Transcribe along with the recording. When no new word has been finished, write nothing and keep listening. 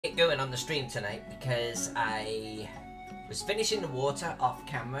Get going on the stream tonight because I was finishing the water off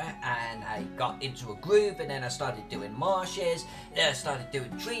camera and I got into a groove, and then I started doing marshes, then I started doing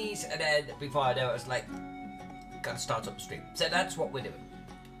trees, and then before I know it, I was like, gotta start up the stream. So that's what we're doing.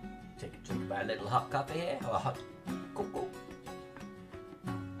 Take a drink of my little hot coffee here, or a hot cocoa.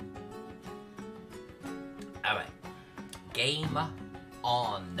 Alright, game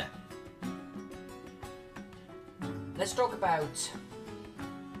on. Let's talk about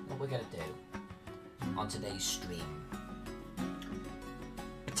what we're going to do on today's stream.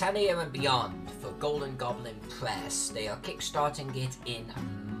 Britannia and Beyond for Golden Goblin Press. They are kickstarting it in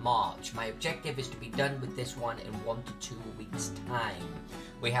March. My objective is to be done with this one in 1 to 2 weeks' time.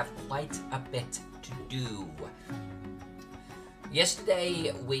 We have quite a bit to do.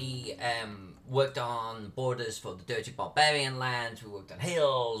 Yesterday we worked on borders for the Dirty Barbarian lands, we worked on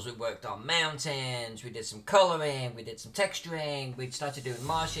hills, we worked on mountains, we did some colouring, we did some texturing, we started doing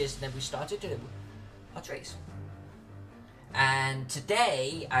marshes, and then we started to do our trees. And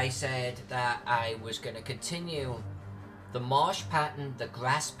today I said that I was going to continue the marsh pattern, the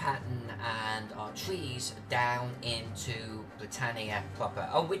grass pattern, and our trees down into Britannia proper.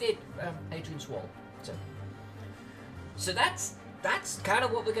 Oh, we did Adrian's Wall. So that's kind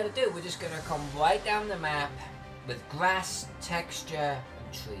of what we're going to do. We're just going to come right down the map with grass, texture,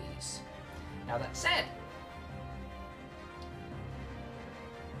 and trees. Now that said,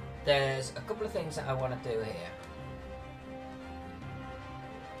 there's a couple of things that I want to do here.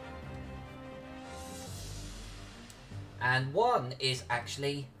 And one is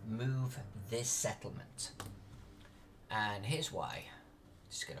actually move this settlement. And here's why.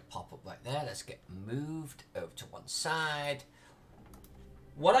 Just going to pop up right there. Let's get moved over to one side.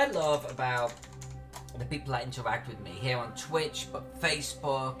 What I love about the people that interact with me here on Twitch, but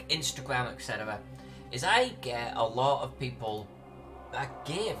Facebook, Instagram, etc., is I get a lot of people that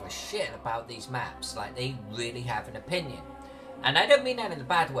give a shit about these maps. Like, they really have an opinion. And I don't mean that in a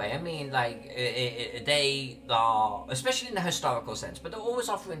bad way. I mean, like, they are, especially in the historical sense, but they're always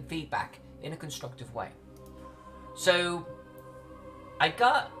offering feedback in a constructive way. So, I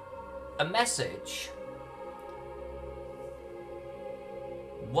got a message.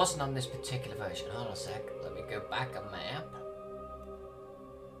 Wasn't on this particular version. Hold on a sec. Let me go back a map.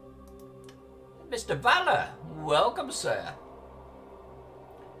 Mr. Valor, welcome, sir.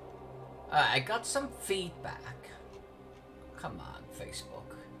 I got some feedback. Come on,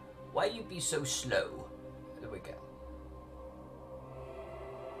 Facebook. Why you be so slow? There we go.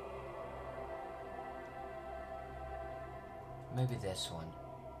 Maybe this one.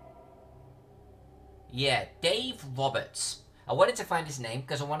 Yeah, Dave Roberts. I wanted to find his name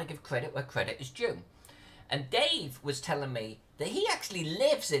because I want to give credit where credit is due. And Dave was telling me that he actually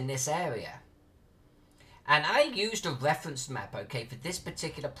lives in this area. And I used a reference map, okay, for this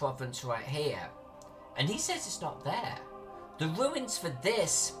particular province right here. And he says it's not there. The ruins for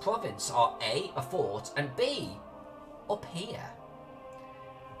this province are A, a fort, and B, up here.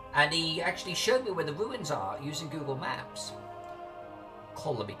 And he actually showed me where the ruins are using Google Maps.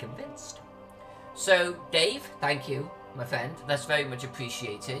 Call me convinced. So, Dave, thank you, my friend. That's very much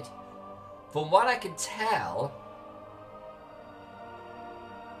appreciated. From what I can tell,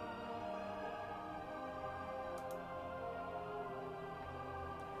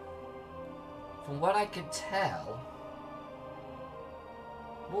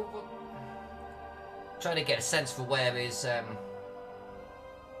 trying to get a sense for where his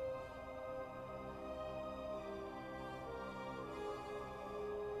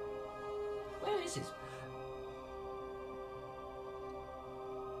where is his?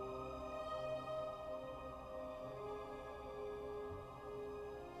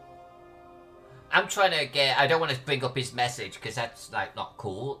 I'm trying to get. I don't want to bring up his message because that's like not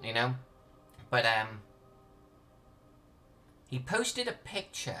cool, you know. But he posted a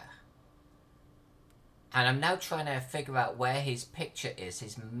picture, and I'm now trying to figure out where his picture is,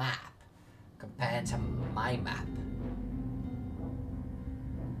 his map, compared to my map.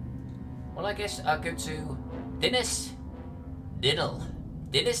 Well, I guess I'll go to Dennis Dinnell.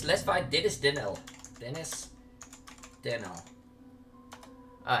 Dennis, let's find Dennis Dinnell. Dennis Dinnell.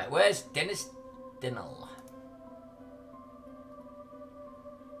 Alright, where's Dennis Dinnell?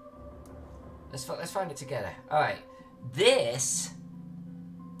 Let's find it together. Alright. This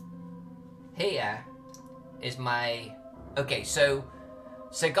here is my... Okay, so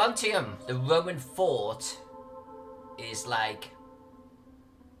Saguntium, the Roman fort, is like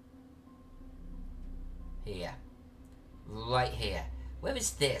here. Right here. Where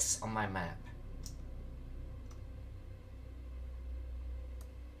is this on my map?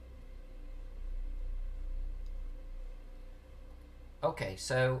 Okay,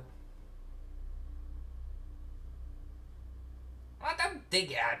 so I don't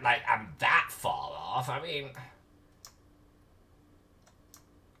think I'm that far off. I mean,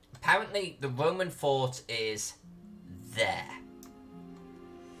 apparently the Roman fort is there.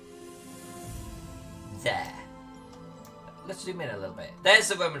 There. Let's zoom in a little bit. There's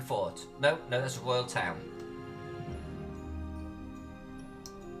the Roman fort. No, that's a royal town.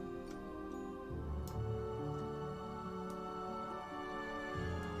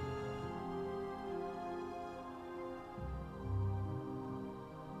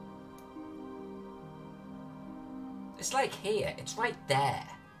 It's like here. It's right there.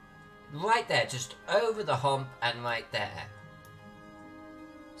 Right there, just over the hump and right there.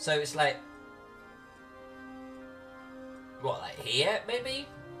 So it's like, what, like here, maybe?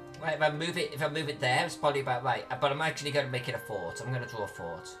 Right, if I move it there, it's probably about right. But I'm actually going to make it a fort. I'm going to draw a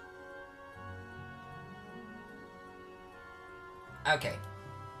fort. Okay.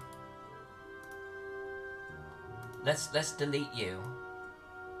 Let's delete you.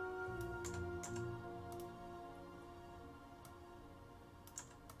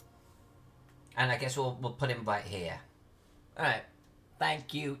 And I guess we'll put him right here. Alright.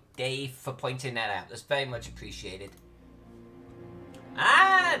 Thank you, Dave, for pointing that out. That's very much appreciated.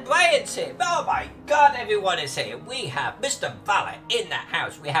 And Brian's here. Oh my god, everyone is here. We have Mr. Valor in the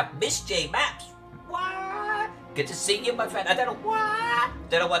house. We have Miss J Maps. What? Good to see you, my friend. I don't know what.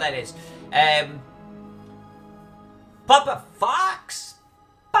 Don't know what that is. Papa Fox.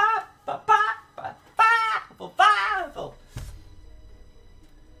 Papa.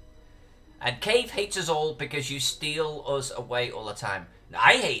 And Cave hates us all because you steal us away all the time. Now,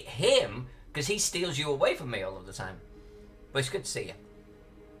 I hate him because he steals you away from me all of the time. But it's good to see you.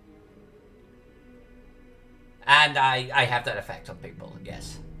 And I have that effect on people,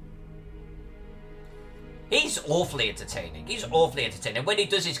 yes. He's awfully entertaining. He's awfully entertaining. When he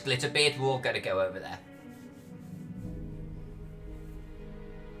does his glitter beard, we're all going to go over there.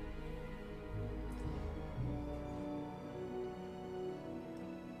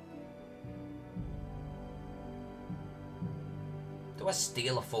 Do I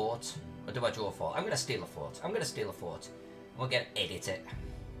steal a fort? Or do I draw a fort? I'm going to steal a fort. I'm going to steal a fort. We're going to edit it.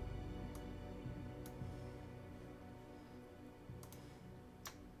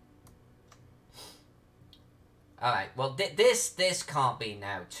 Alright, well this can't be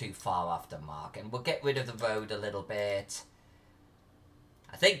now too far off the mark. And we'll get rid of the road a little bit.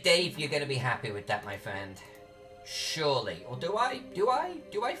 I think, Dave, you're going to be happy with that, my friend. Surely. Or do I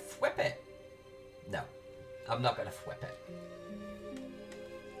flip it? No. I'm not going to flip it.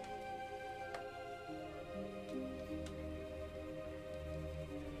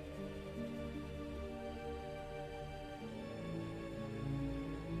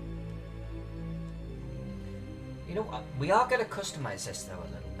 You know what? We are going to customize this though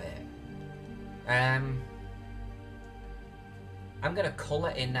a little bit. I'm going to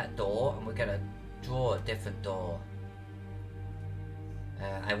colour in that door and we're going to draw a different door.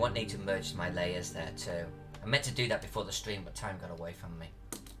 I want need to merge my layers there too. I meant to do that before the stream, but time got away from me.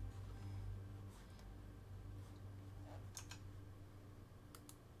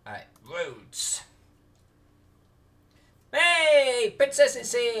 Alright, roads. Hey, Princess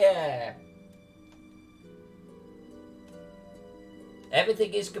is here!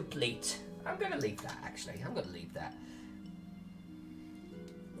 Everything is complete. I'm going to leave that, actually. I'm going to leave that.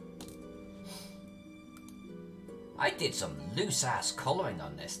 I did some loose-ass colouring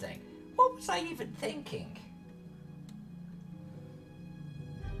on this thing. What was I even thinking?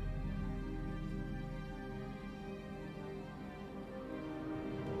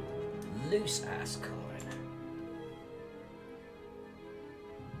 Loose-ass colouring.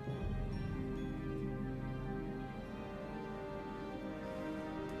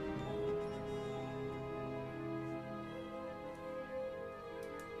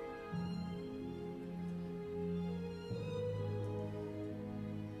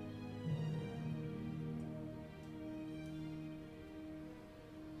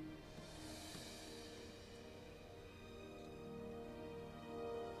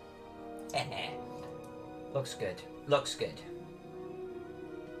 Looks good. Looks good.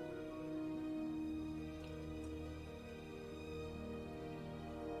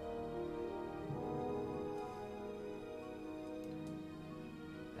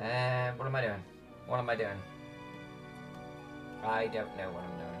 What am I doing? What am I doing? I don't know what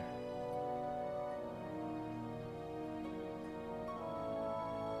I'm doing.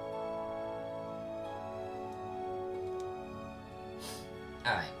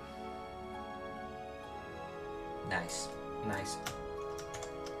 Alright. Nice. Nice.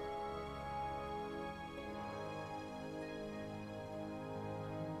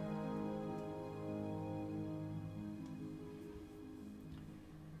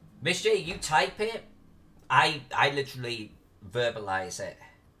 Miss J, you type it. I literally verbalize it.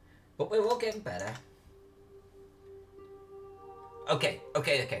 But we're all getting better. Okay.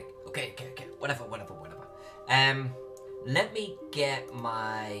 Whatever. Let me get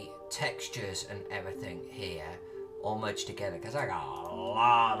my textures and everything here all merged together, because I got a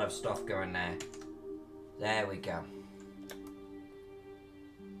lot of stuff going there. There we go.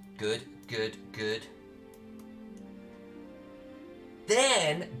 Good.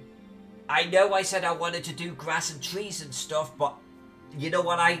 Then, I know I said I wanted to do grass and trees and stuff, but you know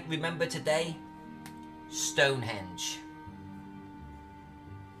what I remember today? Stonehenge.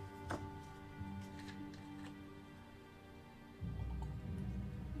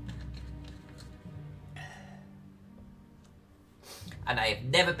 And I have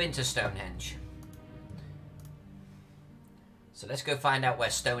never been to Stonehenge. So let's go find out where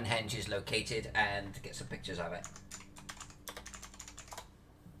Stonehenge is located and get some pictures of it.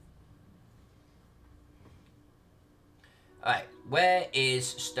 Alright, where is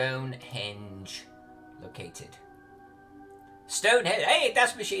Stonehenge located? Stonehenge, hey,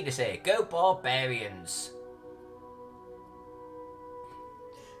 that's Machina here. Go Barbarians.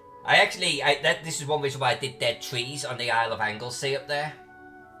 This is one reason why I did dead trees on the Isle of Anglesey up there.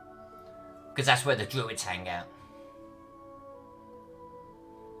 Because that's where the Druids hang out.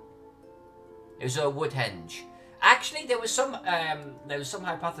 It was a wood henge. Actually, there was some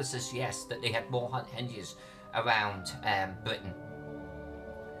hypothesis, yes, that they had more henges around Britain.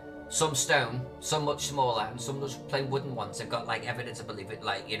 Some stone, some much smaller, and some just plain wooden ones. They've got like evidence to believe it,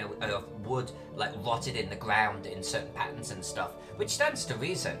 like, you know, of wood like rotted in the ground in certain patterns and stuff, which stands to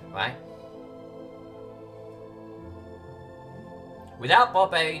reason, right? Without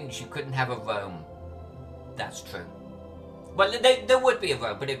barbarians, you couldn't have a Rome. That's true. Well, there would be a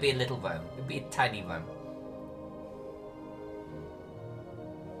Rome, but it'd be a little Rome. It'd be a tiny Rome.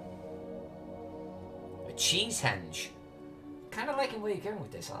 A cheese henge. Kind of liking where you're going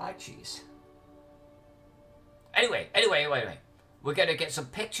with this. I like cheese. Anyway. We're going to get some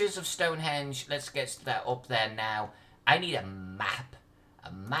pictures of Stonehenge. Let's get that up there now. I need a map.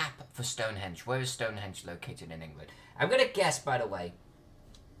 A map for Stonehenge. Where is Stonehenge located in England? I'm going to guess, by the way.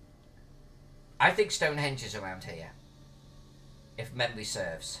 I think Stonehenge is around here. If memory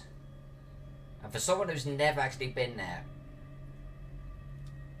serves. And for someone who's never actually been there,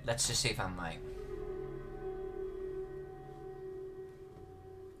 let's just see if I'm right.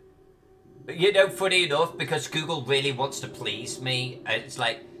 You know, funny enough, because Google really wants to please me, it's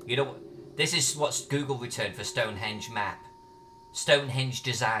like, you know, this is what Google returned for Stonehenge map. Stonehenge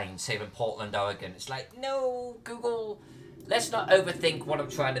designs here in Portland, Oregon. It's like, no, Google, let's not overthink what I'm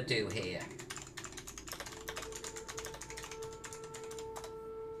trying to do here.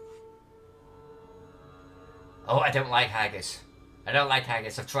 Oh, I don't like haggis. I don't like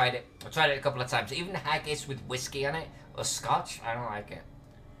haggis. I've tried it. I've tried it a couple of times. Even haggis with whiskey on it, or scotch, I don't like it.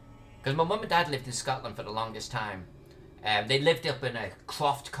 Because my mum and dad lived in Scotland for the longest time. They lived up in a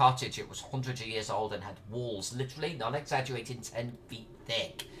croft cottage. It was hundreds of years old and had walls, literally, not exaggerating, 10 feet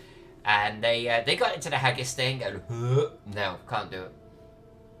thick. And they got into the haggis thing and, no, can't do it.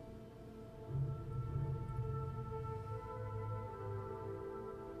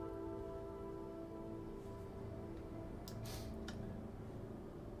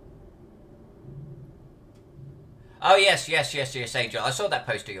 Oh, yes, Angel. I saw that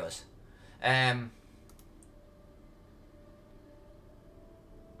post of yours.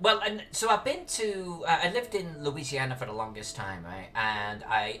 Well, and so I've been to, I lived in Louisiana for the longest time, right? And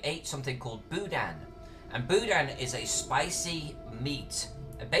I ate something called boudin. And boudin is a spicy meat,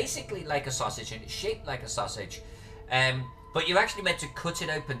 basically like a sausage, and it's shaped like a sausage. But you're actually meant to cut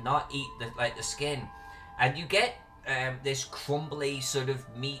it open, not eat the skin. And you get this crumbly sort of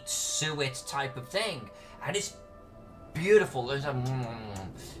meat suet type of thing. And it's beautiful. There's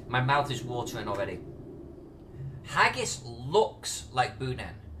my mouth is watering already. Haggis looks like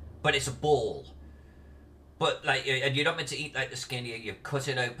boudin, but it's a ball. But like, and you're not meant to eat like the skin. You cut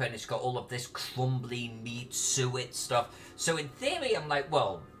it open. It's got all of this crumbly meat suet stuff. So in theory, I'm like,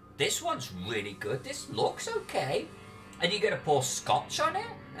 well, this one's really good. This looks okay. And you're gonna pour scotch on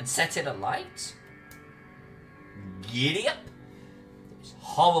it and set it alight. Yep. It's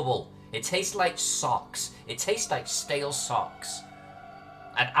horrible. It tastes like socks. It tastes like stale socks.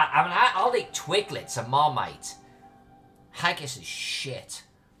 And I'll eat Twiglets and Marmite. Haggis is shit.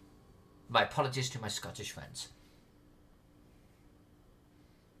 My apologies to my Scottish friends.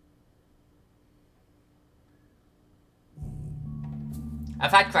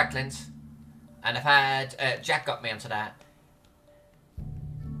 I've had cracklins. And I've had... Jack got me onto that.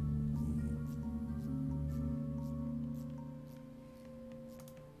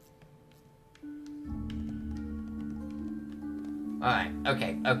 Alright,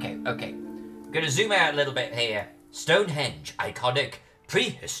 okay. Gonna zoom out a little bit here. Stonehenge, iconic,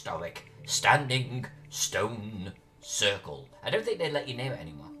 prehistoric, standing stone circle. I don't think they let you near it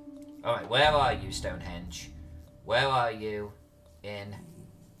anymore. Alright, where are you, Stonehenge? Where are you in...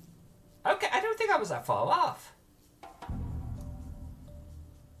 Okay, I don't think I was that far off.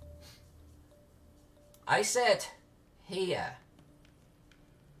 I said here.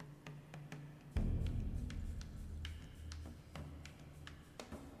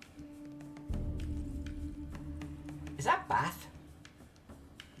 Is that Bath?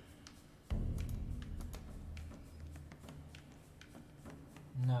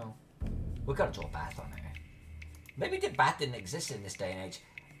 No. We've got to draw Bath on it. Maybe the Bath didn't exist in this day and age.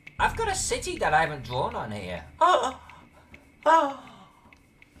 I've got a city that I haven't drawn on here.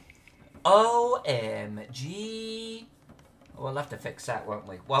 OMG. We'll have to fix that, won't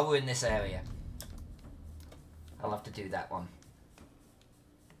we? While we're in this area. I'll have to do that one.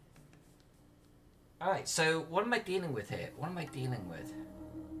 Alright, so what am I dealing with here? What am I dealing with?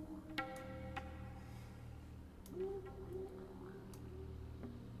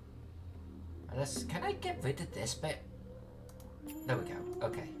 Can I get rid of this bit? There we go.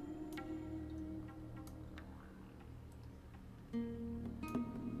 Okay.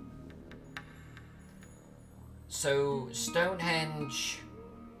 So, Stonehenge...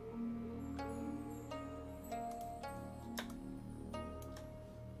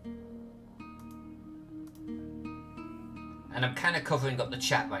 And I'm kind of covering up the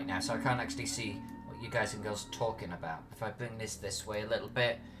chat right now, so I can't actually see what you guys and girls are talking about. If I bring this way a little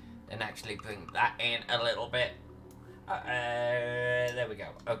bit, then actually bring that in a little bit. There we go.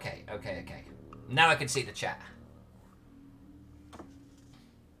 Okay. Now I can see the chat.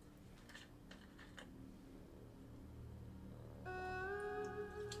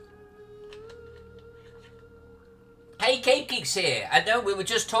 Hey, Cape Geeks here. I know we were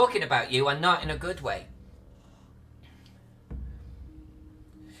just talking about you and not in a good way.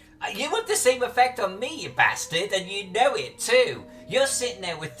 You have the same effect on me, you bastard, and you know it too. You're sitting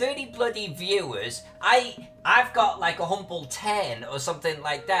there with 30 bloody viewers. I've got like a humble 10 or something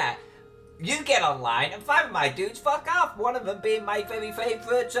like that. You get online and 5 of my dudes fuck off. One of them being my very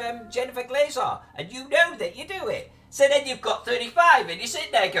favourite Jennifer Glazer. And you know that you do it. So then you've got 35 and you're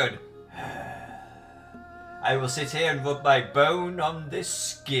sitting there going... I will sit here and rub my bone on this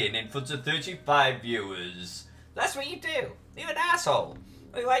skin in front of 35 viewers. That's what you do. You're an asshole.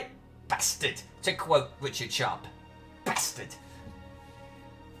 You're like, bastard, to quote Richard Sharp. Bastard.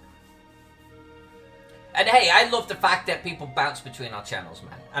 And hey, I love the fact that people bounce between our channels,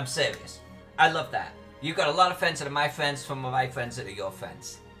 man. I'm serious. I love that. You've got a lot of friends that are my friends from my friends that are your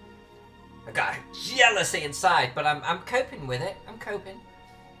friends. I got jealousy inside, but I'm coping with it. I'm coping.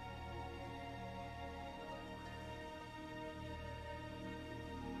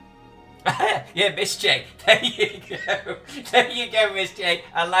 Yeah, Miss J. There you go. There you go, Miss J.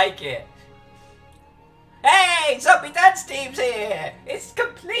 I like it. Hey, Zombie Dance Team's here. It's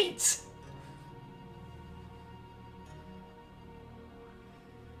complete.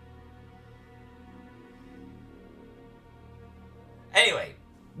 Anyway,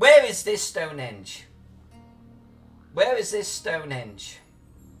 where is this Stonehenge? Where is this Stonehenge?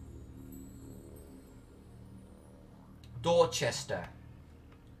 Dorchester.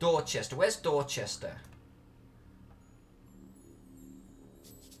 Dorchester. Where's Dorchester?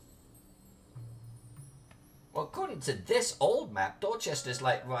 Well, according to this old map, Dorchester's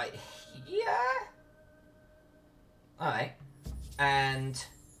like right here. Alright. And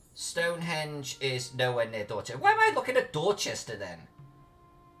Stonehenge is nowhere near Dorchester. Why am I looking at Dorchester then?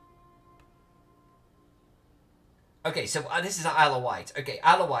 Okay, so this is Isle of Wight. Okay,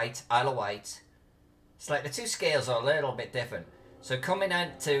 Isle of Wight, Isle of Wight. It's like the two scales are a little bit different. So coming on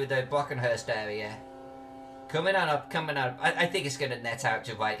to the Brockenhurst area. Coming on up, coming on up. I think it's going to net out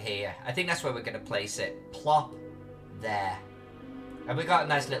to right here. I think that's where we're going to place it. Plop there. And we got a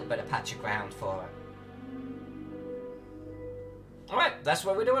nice little bit of patch of ground for it. Alright, that's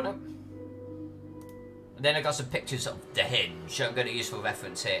what we're doing it. And then I got some pictures of the Henge I'm going to use for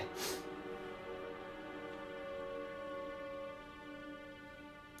reference here.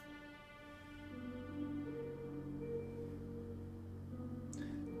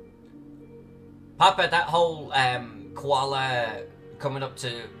 Papa, that whole koala coming up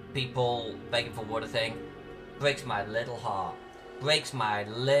to people begging for water thing breaks my little heart. Breaks my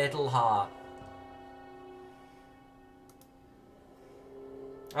little heart.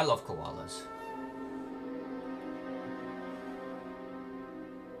 I love koalas.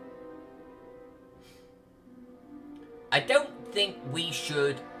 I don't think we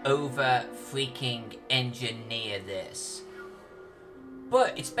should over freaking engineer this.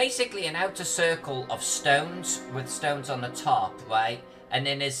 But it's basically an outer circle of stones with stones on the top, right? And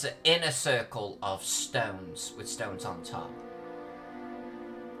then there's an inner circle of stones with stones on top.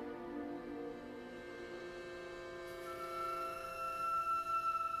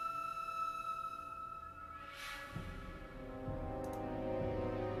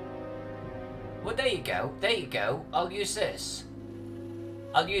 Well, there you go. There you go. I'll use this.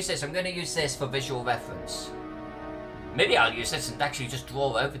 I'll use this. I'm going to use this for visual reference. Maybe I'll use this and actually just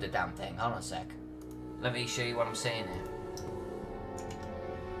draw over the damn thing. Hold on a sec. Let me show you what I'm saying here.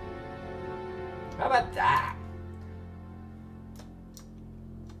 How about that?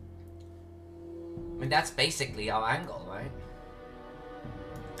 I mean, that's basically our angle, right?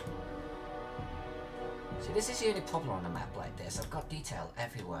 See, this is the only problem on a map like this. I've got detail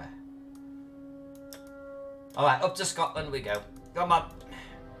everywhere. Alright, up to Scotland we go. Come on.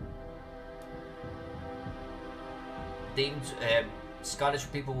 Deemed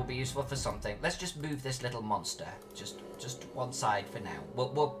Scottish people will be useful for something. Let's just move this little monster. Just one side for now.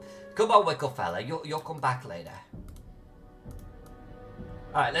 We'll come on, Wickle fella. You'll come back later.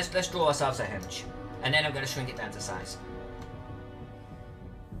 Alright, let's draw ourselves a henge. And then I'm going to shrink it down to size.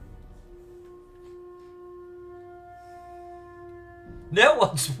 No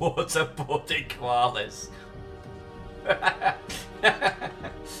one's waterboarding koalas.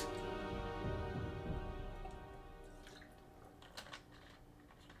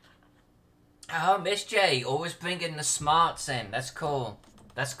 Oh, Miss J, always bringing the smarts in. That's cool.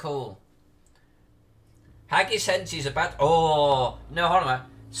 That's cool. Haggis Henge is about... Oh, no, hold on.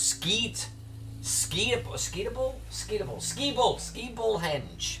 Ski ball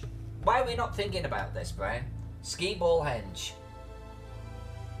henge. Why are we not thinking about this, Brian? Ski ball henge.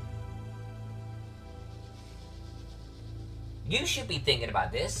 You should be thinking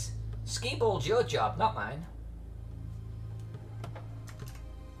about this. Ski ball's your job, not mine.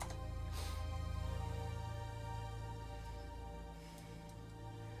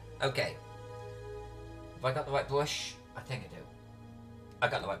 Okay. Have I got the right brush? I think I do. I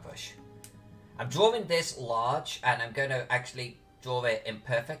got the right brush. I'm drawing this large, and I'm going to actually draw it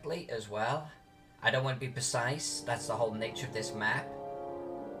imperfectly as well. I don't want to be precise. That's the whole nature of this map.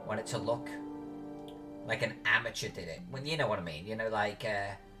 I want it to look like an amateur did it. Well, you know what I mean. You know, like,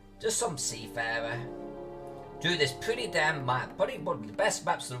 just some seafarer drew this pretty damn map. Probably one of the best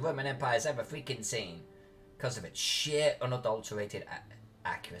maps the Roman Empire's ever freaking seen. Because of its sheer, unadulterated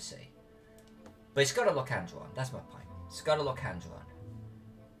accuracy. But it's got to look hand-drawn. That's my point. It's got to look hand-drawn.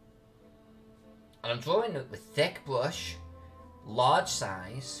 And I'm drawing it with thick brush, large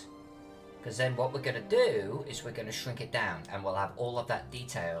size, because then what we're going to do is we're going to shrink it down, and we'll have all of that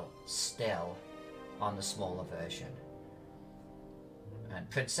detail still on the smaller version. And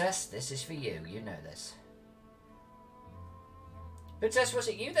Princess, this is for you. You know this. Princess, was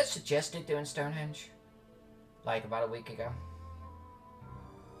it you that suggested doing Stonehenge? Like about a week ago?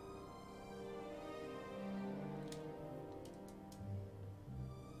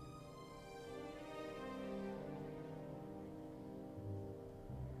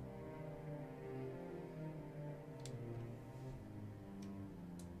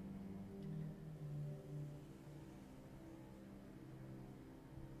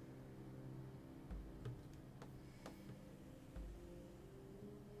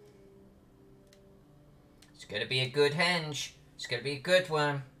 It's going to be a good henge. It's going to be a good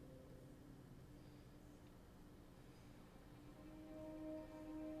one.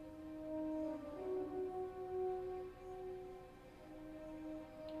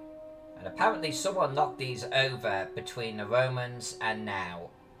 And apparently someone knocked these over between the Romans and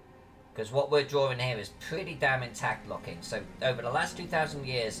now. Because what we're drawing here is pretty damn intact looking. So over the last 2,000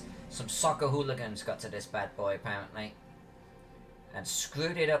 years, some soccer hooligans got to this bad boy apparently. And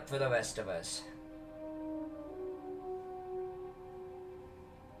screwed it up for the rest of us.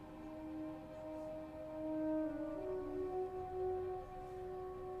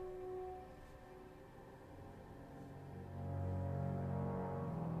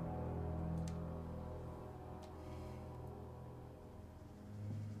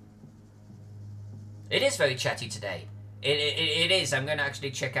 It is very chatty today. It is. I'm going to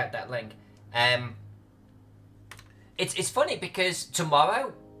actually check out that link. It's funny because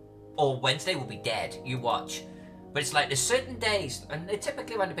tomorrow or Wednesday will be dead. You watch. But it's like there's certain days, and they're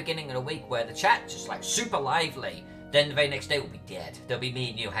typically around the beginning of the week, where the chat's just like super lively. Then the very next day will be dead. There'll be me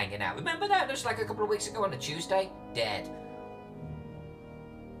and you hanging out. Remember that? It was like a couple of weeks ago on a Tuesday? Dead.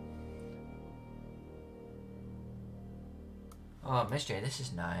 Oh, Miss J, this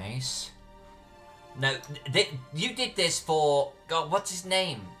is nice. No, you did this for... God, what's his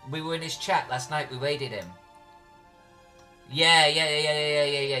name? We were in his chat last night. We raided him.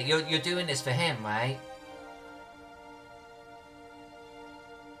 Yeah. You're doing this for him, right?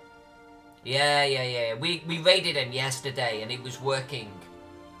 Yeah. We raided him yesterday, and he was working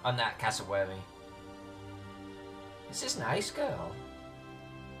on that cassowary. This is nice, girl.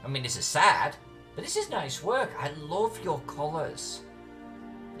 I mean, this is sad, but this is nice work. I love your colours.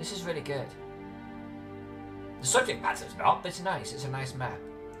 This is really good. The subject matter's not, but it's nice. It's a nice map.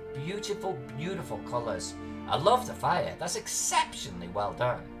 Beautiful, beautiful colours. I love the fire. That's exceptionally well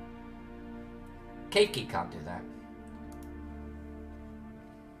done. Cave Key can't do that.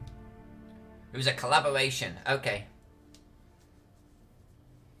 It was a collaboration. Okay.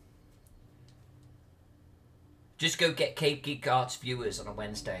 Just go get Cave Geek Arts viewers on a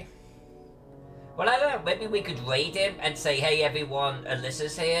Wednesday. Well, I don't know. Maybe we could raid him and say, hey, everyone,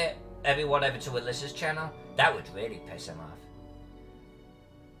 Alyssa's here. Everyone over to Alyssa's channel. That would really piss him off.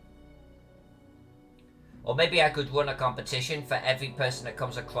 Or maybe I could run a competition for every person that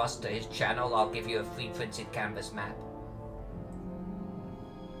comes across to his channel. I'll give you a free printed canvas map.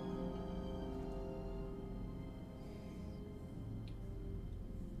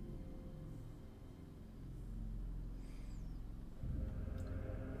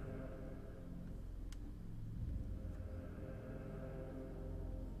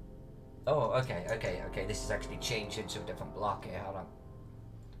 Oh, okay. This is actually changed into a different block here. Hold on.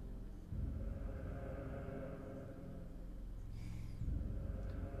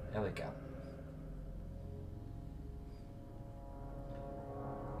 There we go.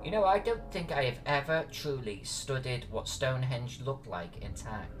 You know, I don't think I have ever truly studied what Stonehenge looked like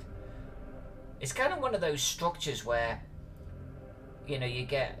intact. It's kind of one of those structures where, you know, you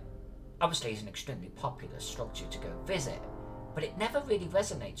get... Obviously, it's an extremely popular structure to go visit, but it never really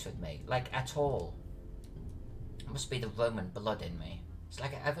resonates with me, like, at all. It must be the Roman blood in me. It's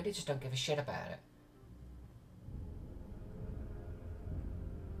like, I really just don't give a shit about it.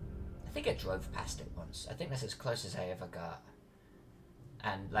 I think I drove past it once. I think that's as close as I ever got.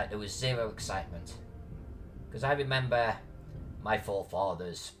 And, like, there was zero excitement. Because I remember my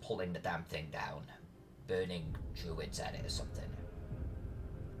forefathers pulling the damn thing down. Burning druids at it or something.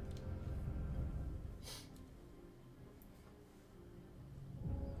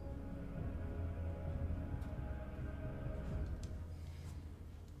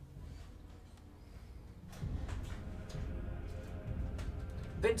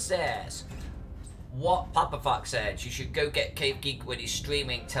 Princess, what Papa Fox said, you should go get Cave Geek when he's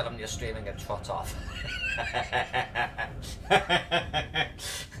streaming, tell him you're streaming and trot off.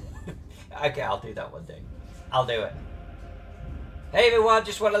 Okay, I'll do that one day. I'll do it. Hey everyone,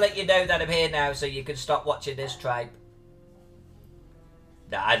 just want to let you know that I'm here now so you can stop watching this tribe.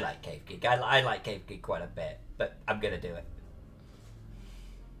 No, I like Cave Geek. I like Cave Geek quite a bit, but I'm going to do it.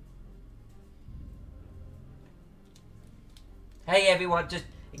 Hey everyone, just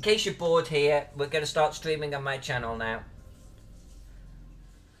in case you're bored here, we're going to start streaming on my channel now.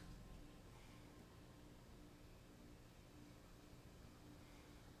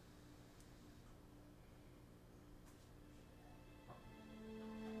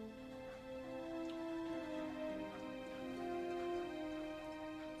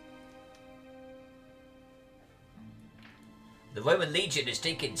 The Roman Legion is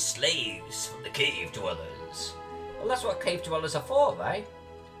taking slaves from the cave dwellers. Well, that's what cave dwellers are for, right?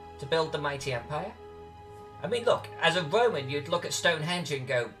 To build the mighty empire. I mean, look, as a Roman, you'd look at Stonehenge and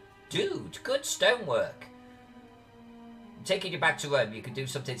go, dude, good stonework. Taking you back to Rome, you could do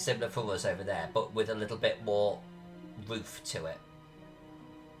something similar for us over there, but with a little bit more roof to it.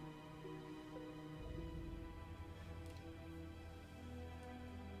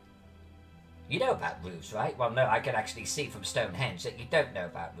 You know about roofs, right? Well, no, I can actually see from Stonehenge that you don't know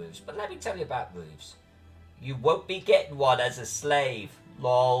about roofs, but let me tell you about roofs. You won't be getting one as a slave,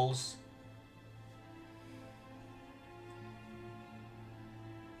 lols.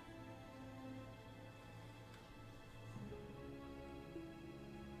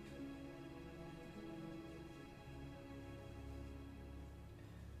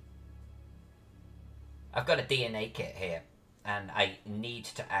 I've got a DNA kit here, and I need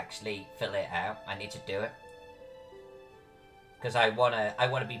to actually fill it out. I need to do it. Because I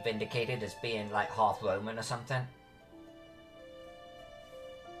wanna be vindicated as being like half Roman or something.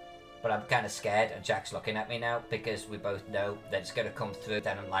 But I'm kind of scared, and Jack's looking at me now because we both know that it's gonna come through.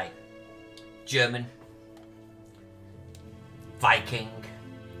 Then I'm like, German, Viking,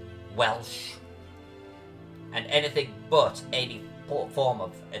 Welsh, and anything but any form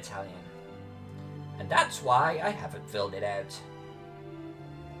of Italian. And that's why I haven't filled it out.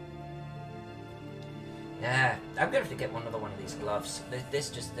 Yeah, I'm going to have to get another one of these gloves.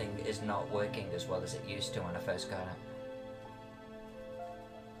 This just thing is not working as well as it used to when I first got it.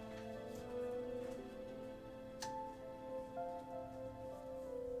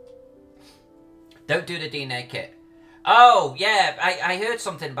 Don't do the DNA kit. Oh, yeah, I heard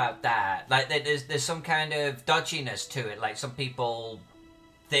something about that. Like, there's some kind of dodginess to it. Like, some people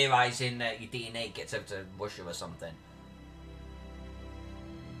theorizing that your DNA gets out to Russia or something.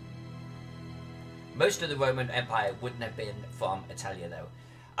 Most of the Roman Empire wouldn't have been from Italia, though.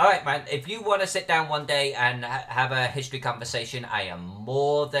 Alright, man, if you want to sit down one day and have a history conversation, I am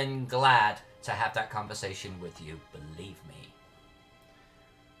more than glad to have that conversation with you, believe me.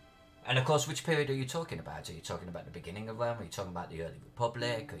 And of course, which period are you talking about? Are you talking about the beginning of Rome? Are you talking about the early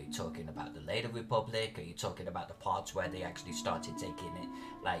Republic? Are you talking about the later Republic? Are you talking about the parts where they actually started taking it,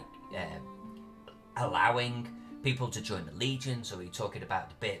 like, allowing people to join the legions? Or are you talking about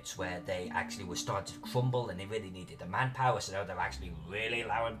the bits where they actually were starting to crumble and they really needed the manpower, so now they're actually really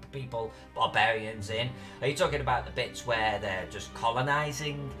allowing people, barbarians in? Are you talking about the bits where they're just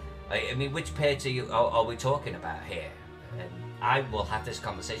colonizing? I mean, which periods are we talking about here? I will have this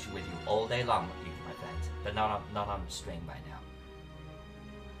conversation with you all day long, my friend, but not on the stream by now.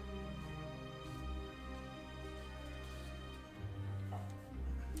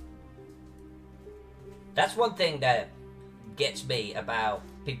 That's one thing that gets me about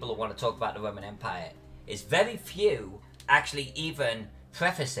people who want to talk about the Roman Empire, is very few actually even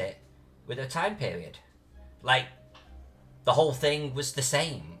preface it with a time period. Like, the whole thing was the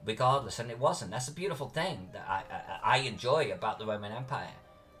same regardless, and it wasn't. That's a beautiful thing that I enjoy about the Roman Empire.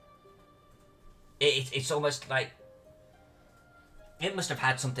 It's almost like it must have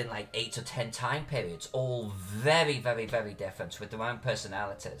had something like 8 or 10 time periods, all very, very, very different with their own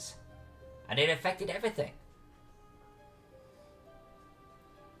personalities, and it affected everything.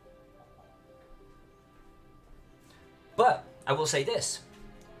 But I will say this: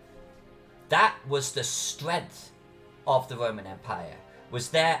 that was the strength of the Roman Empire, was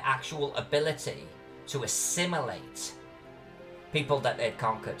their actual ability to assimilate people that they'd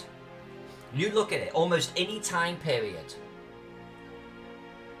conquered. You look at it, almost any time period,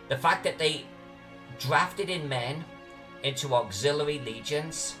 the fact that they drafted in men into auxiliary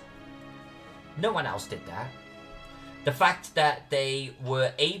legions, no one else did that. The fact that they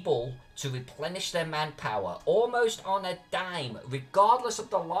were able to replenish their manpower almost on a dime, regardless of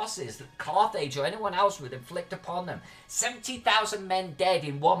the losses that Carthage or anyone else would inflict upon them. 70,000 men dead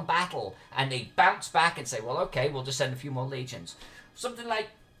in one battle, and they bounce back and say, well, okay, we'll just send a few more legions. Something like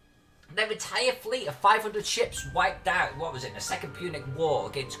their entire fleet of 500 ships wiped out, what was it, in the Second Punic War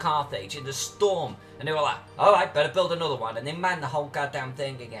against Carthage in the storm. And they were like, all right, better build another one. And they manned the whole goddamn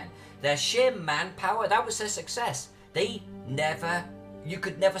thing again. Their sheer manpower, that was their success. They never... You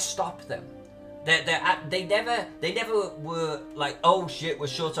could never stop them. They never were like, oh shit, we're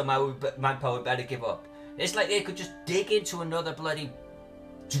short on manpower, better give up. It's like they could just dig into another bloody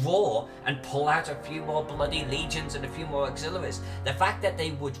drawer and pull out a few more bloody legions and a few more auxiliaries. The fact that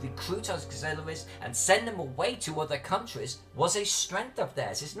they would recruit auxiliaries and send them away to other countries was a strength of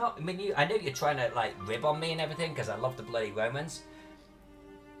theirs. It's not, I mean, I know you're trying to like rib on me and everything because I love the bloody Romans.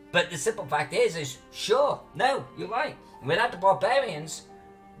 But the simple fact is sure, no, you're right. Without the barbarians,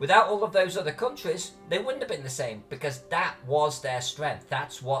 without all of those other countries, they wouldn't have been the same, because that was their strength.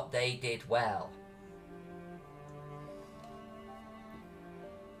 That's what they did well.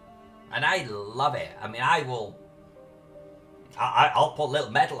 And I love it. I mean, I'll put a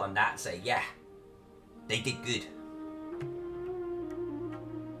little medal on that and say, yeah, they did good.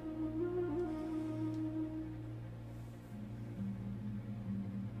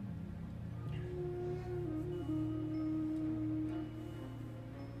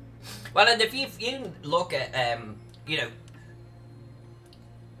 Well, and if you look at, you know,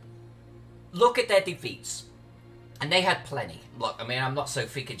 look at their defeats, and they had plenty. Look, I mean, I'm not so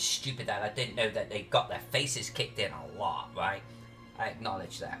freaking stupid that I didn't know that they got their faces kicked in a lot, right? I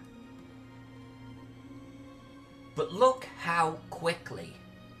acknowledge that. But look how quickly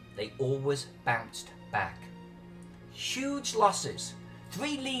they always bounced back. Huge losses.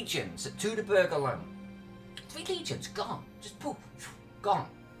 3 legions at Teutoburg alone. 3 legions, gone. Just poof, gone.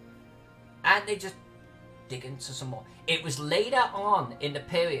 And they just dig into some more. It was later on in the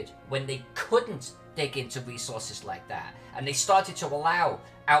period when they couldn't dig into resources like that, and they started to allow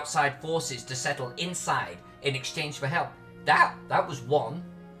outside forces to settle inside in exchange for help. That was one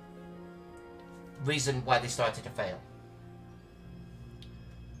reason why they started to fail.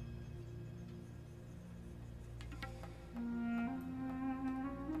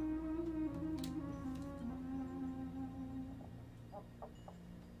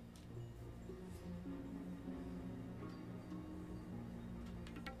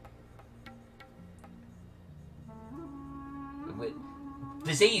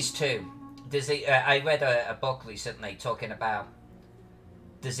 Disease too. I read a book recently talking about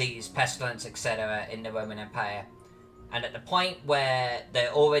disease, pestilence, etc. in the Roman Empire. And at the point where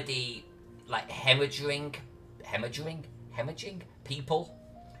they're already like hemorrhaging people,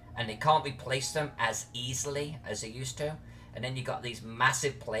 and they can't replace them as easily as they used to, and then you got these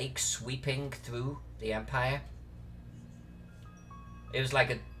massive plagues sweeping through the empire. It was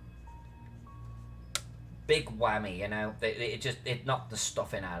like a big whammy, you know. It knocked the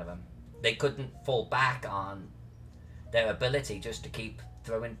stuffing out of them. They couldn't fall back on their ability just to keep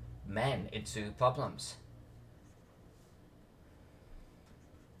throwing men into problems.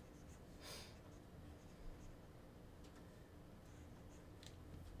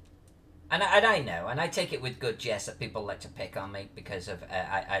 And I know, and I take it with good jest that people like to pick on me because of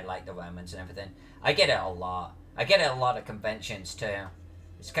I like the Romans and everything. I get it a lot. I get it at a lot of conventions too.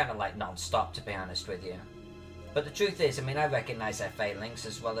 It's kind of like non-stop, to be honest with you. But the truth is, I mean, I recognise their failings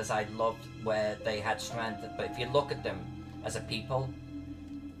as well as I loved where they had strength. But if you look at them as a people,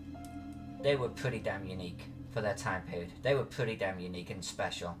 they were pretty damn unique for their time period. They were pretty damn unique and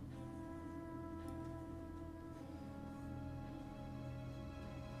special.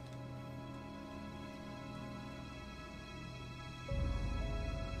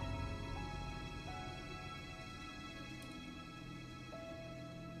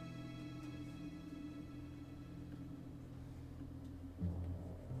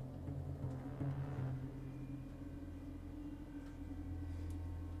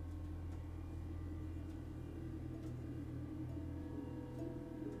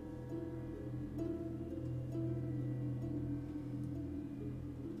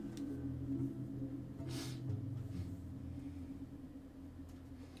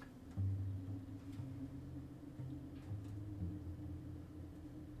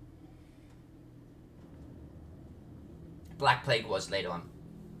 Black Plague was later on,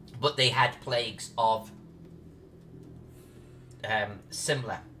 but they had plagues of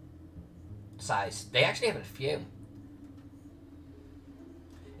similar size. They actually have a few.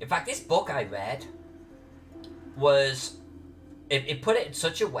 In fact, this book I read was, it put it in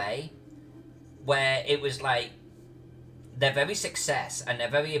such a way where it was like their very success and their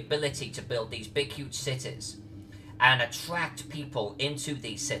very ability to build these big huge cities and attract people into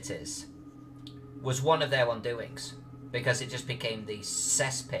these cities was one of their undoings. Because it just became these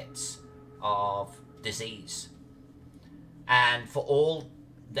cesspits of disease. And for all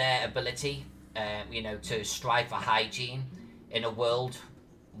their ability, you know, to strive for hygiene in a world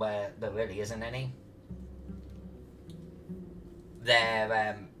where there really isn't any,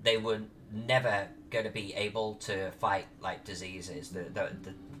 they were never going to be able to fight like diseases,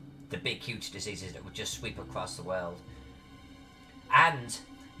 the big huge diseases that would just sweep across the world. And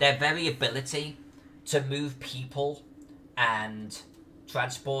their very ability to move people and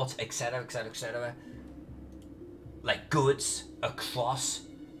transport, etc., etc., etc., like goods across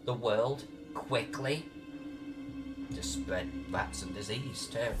the world quickly, just spread rats and disease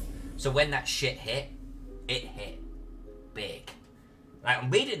too. So when that shit hit, it hit big. Like,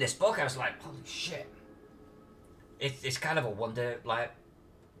 I'm reading this book, I was like, holy shit. It's kind of a wonder, like,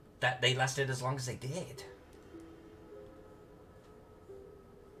 that they lasted as long as they did.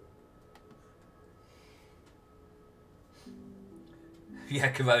 Yeah,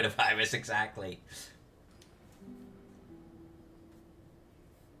 coronavirus, exactly.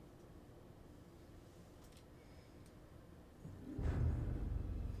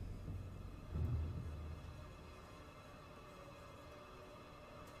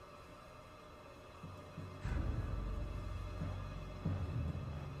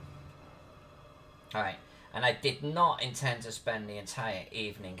 Alright, and I did not intend to spend the entire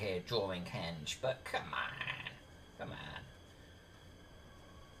evening here drawing Henge, but come on, come on.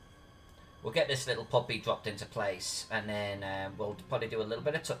 We'll get this little puppy dropped into place, and then we'll probably do a little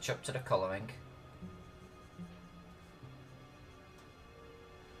bit of touch-up to the colouring.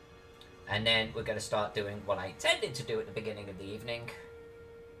 And then we're going to start doing what I intended to do at the beginning of the evening.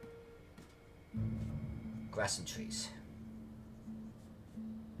 Grass and trees.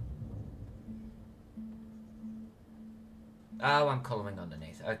 Oh, I'm colouring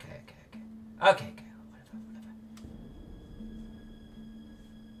underneath. Okay, okay, okay. Okay, okay.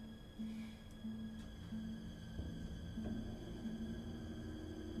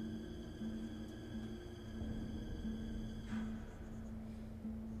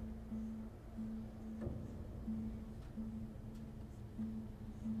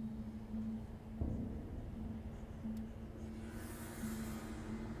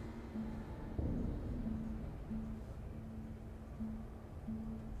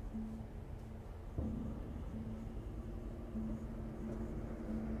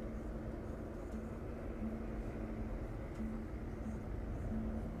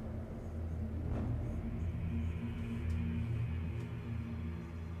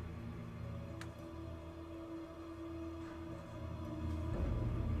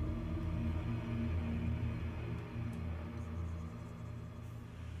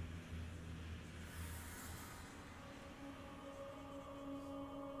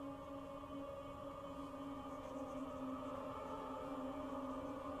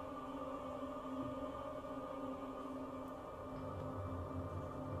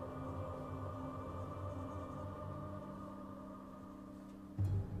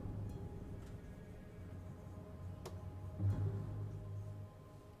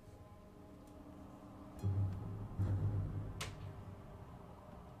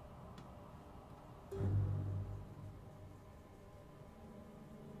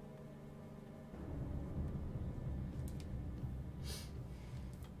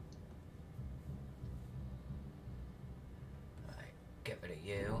 get rid of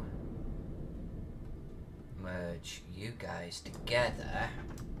you. Merge you guys together.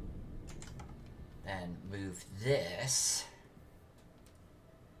 Then move this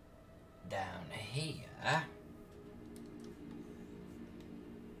down here.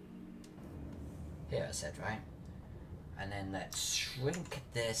 Here I said, right? And then let's shrink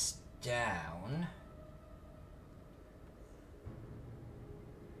this down.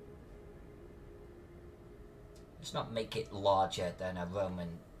 Let's not make it larger than a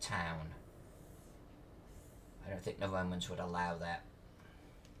Roman town. I don't think the Romans would allow that.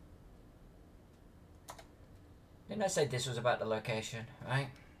 Didn't I say this was about the location, right?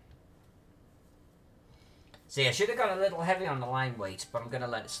 See, I should have gone a little heavy on the line weight, but I'm going to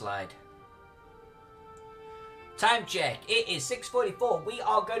let it slide. Time check. It is 6:44. We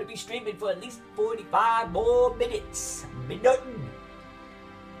are going to be streaming for at least 45 more minutes.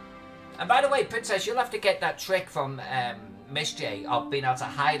 And by the way, Princess, you'll have to get that trick from Miss J of being able to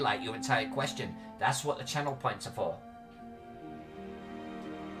highlight your entire question. That's what the channel points are for.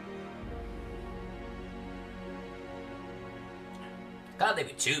 Can't leave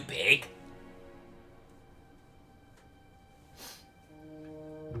it too big.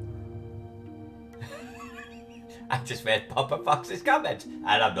 I just read Papa Fox's comment, and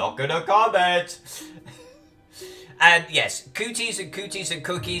I'm not gonna comment. And yes, cooties and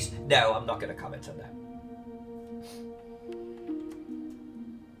cookies. No, I'm not gonna comment on that.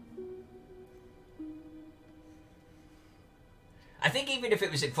 I think even if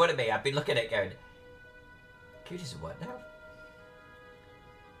it was in front of me, I'd be looking at it going, cooties and what now?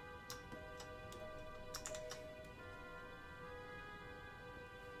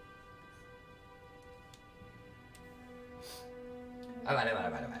 Alright.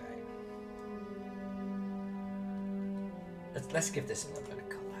 Let's give this a little bit of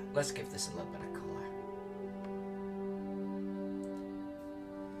colour. Let's give this a little bit of colour.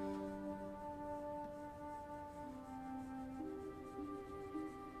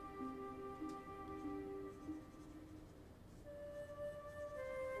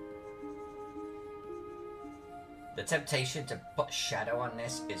 The temptation to put shadow on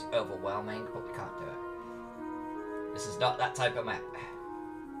this is overwhelming, but we can't do it. This is not that type of map.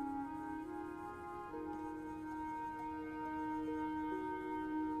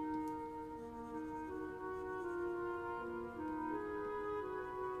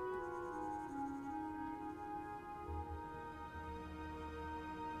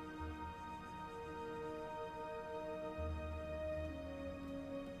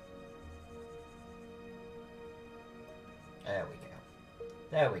 There we go.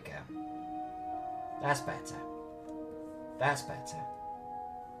 There we go. That's better. That's better.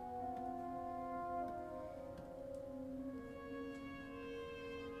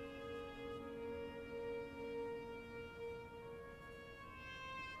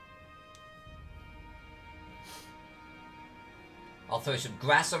 I'll throw some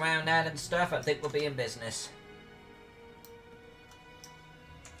grass around that and stuff. I think we'll be in business.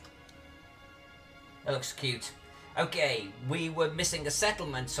 That looks cute. Okay, we were missing a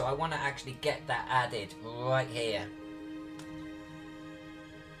settlement, so I want to actually get that added right here.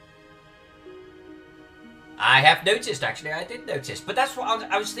 I have noticed, actually, I did notice. But that's what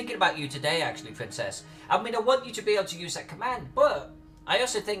I was thinking about you today, actually, Princess. I mean, I want you to be able to use that command, but I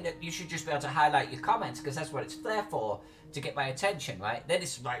also think that you should just be able to highlight your comments, because that's what it's there for, to get my attention, right? Then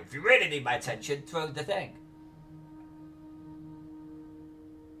it's like, if you really need my attention, throw the thing.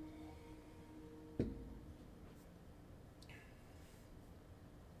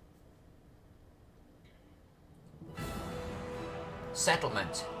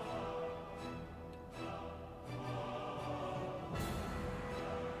 Settlement.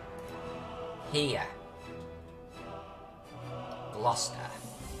 Here. Gloucester.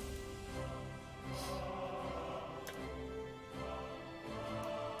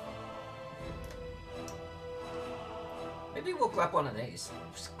 Maybe we'll grab one of these.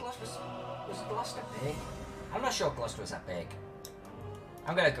 Was Gloucester big? I'm not sure Gloucester was that big.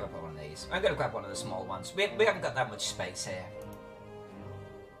 I'm gonna grab one of these. I'm gonna grab one of the small ones. We haven't got that much space here.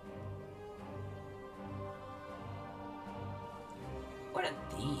 What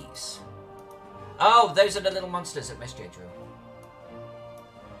are these? Oh, those are the little monsters that Miss J drew.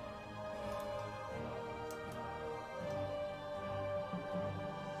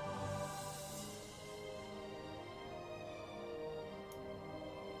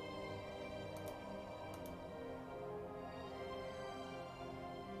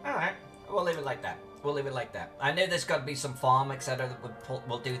 Alright, we'll leave it like that. We'll leave it like that. I know there's got to be some farm, etc. that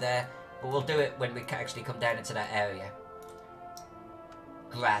we'll do there, but we'll do it when we actually come down into that area.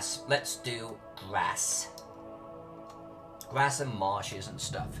 Grass. Let's do grass. grass and marshes and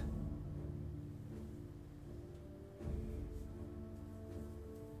stuff.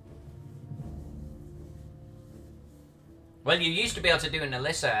 Well, you used to be able to do an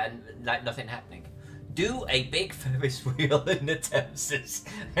Alyssa and like nothing happening. Do a big Ferris wheel in the Thameses.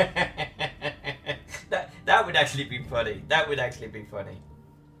 that would actually be funny. That would actually be funny.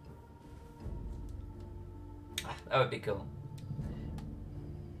 That would be cool.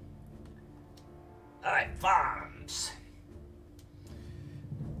 Alright, farms.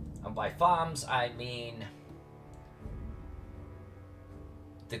 And by farms, I mean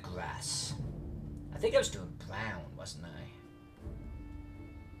the grass. I think I was doing brown, wasn't I?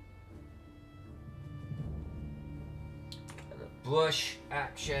 A little brush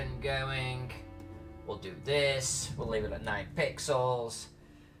action going. We'll do this. We'll leave it at 9 pixels.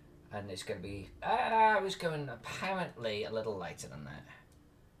 And it's going to be... I was going apparently a little lighter than that.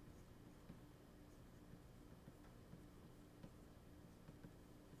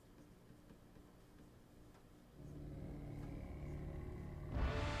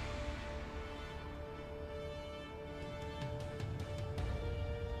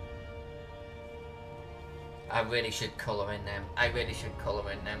 I really should colour in them. I really should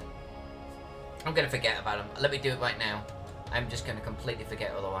colour in them. I'm going to forget about them. Let me do it right now. I'm just going to completely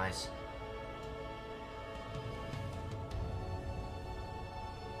forget otherwise.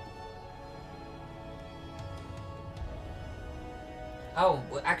 Oh,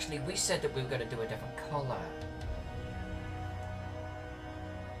 well, actually, we said that we were going to do a different colour.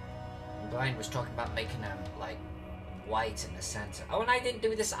 Brian was talking about making them, like, white in the centre. Oh, and I didn't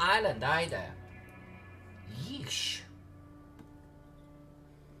do this island either. Yeesh.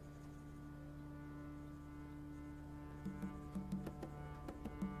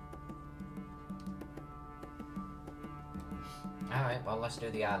 Alright, well, let's do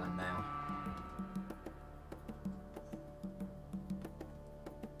the island now.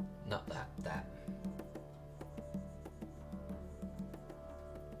 Not that, that.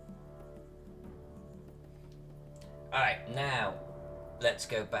 Alright, now, let's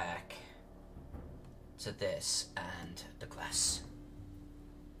go back to this and the glass.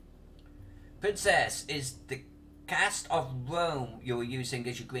 Princess, is the cast of Rome you're using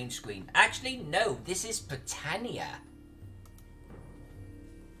as your green screen? Actually, no, this is Britannia.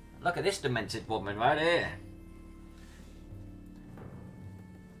 Look at this demented woman right here.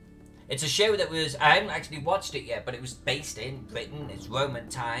 It's a show that was, I haven't actually watched it yet, but it was based in Britain, it's Roman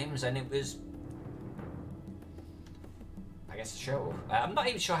times, and it was, I guess, a show. I'm not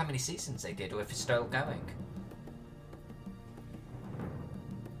even sure how many seasons they did, or if it's still going.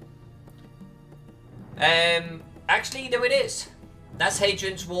 Actually, there it is. That's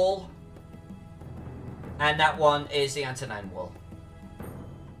Hadrian's Wall, and that one is the Antonine Wall.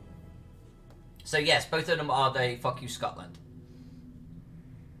 So yes, both of them are the fuck you Scotland.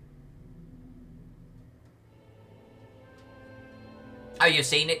 Oh, you've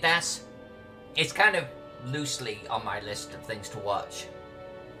seen it, Das? It's kind of loosely on my list of things to watch.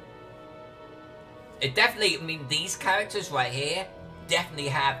 It definitely, I mean, these characters right here definitely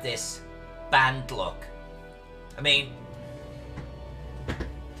have this band look. I mean,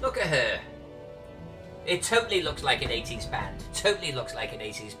 look at her. It totally looks like an 80s band. Totally looks like an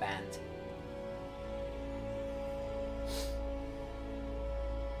 80s band.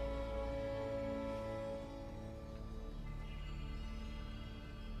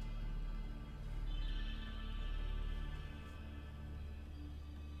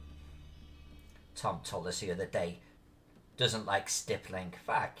 Tom Tullis the other day doesn't like stippling.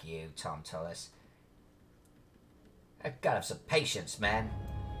 Fuck you, Tom Tullis. I've got to have some patience, man.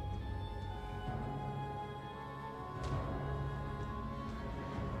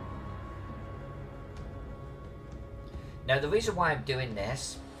 Now, the reason why I'm doing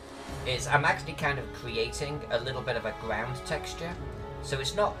this is I'm actually kind of creating a little bit of a ground texture. So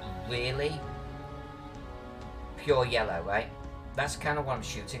it's not really pure yellow, right? That's kind of what I'm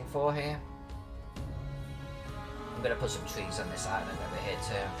shooting for here. I'm going to put some trees on this island over here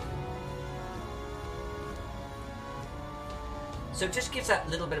too. So it just gives that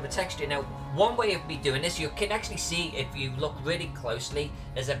little bit of a texture. Now, one way of me doing this, you can actually see if you look really closely,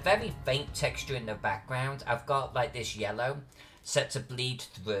 there's a very faint texture in the background. I've got like this yellow set to bleed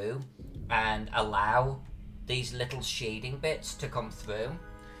through and allow these little shading bits to come through.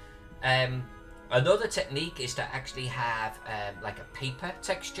 Another technique is to actually have like a paper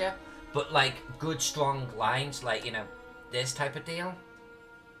texture, but like good strong lines, like, you know, this type of deal.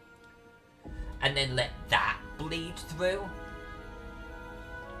 And then let that bleed through.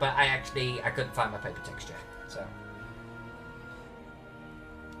 But I couldn't find my paper texture, so.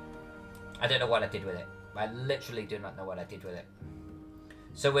 I don't know what I did with it. I literally do not know what I did with it.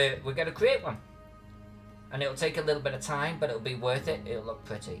 So we're going to create one. And it'll take a little bit of time, but it'll be worth it. It'll look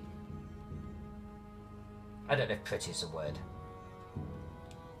pretty. I don't know if pretty is a word.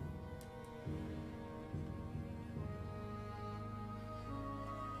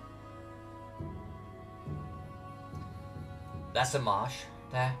 That's a marsh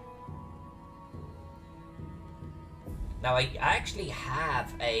there. Now I actually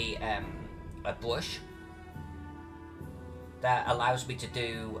have a brush that allows me to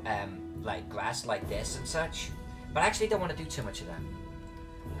do like grass like this and such, but I actually don't want to do too much of that.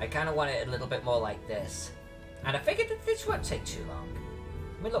 I kind of want it a little bit more like this, and I figured that this won't take too long.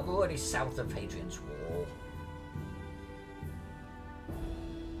 I mean, look, we're already south of Hadrian's Wall.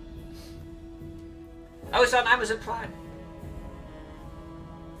 Oh, it's on Amazon Prime.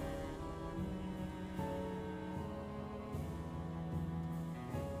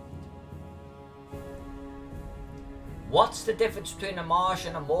 What's the difference between a marsh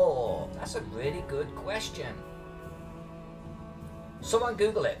and a moor? That's a really good question. Someone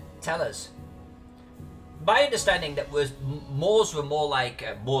Google it. Tell us. My understanding that was moors were more like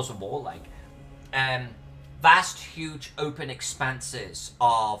vast, huge, open expanses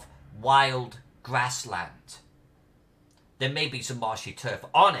of wild grassland. There may be some marshy turf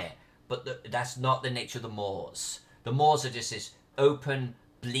on it, but that's not the nature of the moors. The moors are just this open,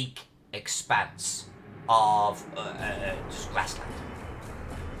 bleak expanse of just grassland.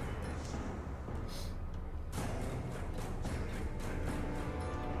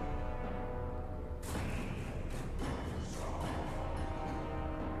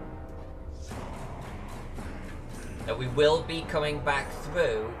 Now we will be coming back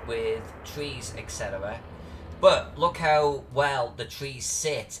through with trees, etc. But look how well the trees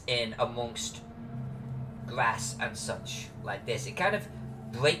sit in amongst grass and such like this. It kind of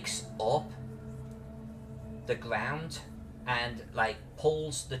breaks up the ground and like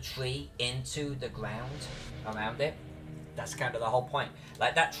pulls the tree into the ground around it. That's kind of the whole point.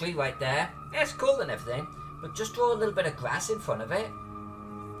 Like that tree right there, yeah, it's cool and everything, but just draw a little bit of grass in front of it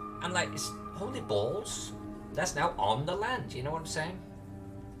and like, it's holy balls, that's now on the land. You know what I'm saying?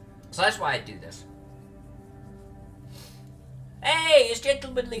 So that's why I do this. Hey, it's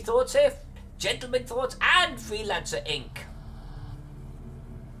Gentlemanly Thoughts here. Gentleman Thoughts and Freelancer Inc.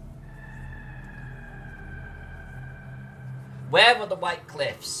 Where are the White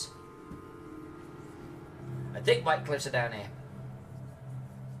Cliffs? I think White Cliffs are down here.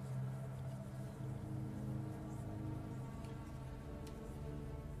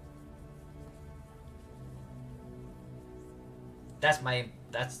 That's my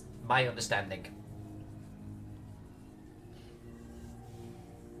understanding.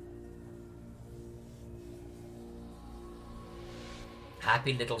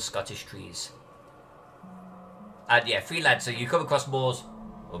 Happy little Scottish trees. And yeah, freelancer, you come across moors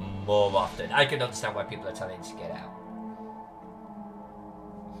more often. I can understand why people are telling you to get out.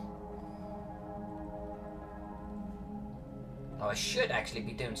 Oh, I should actually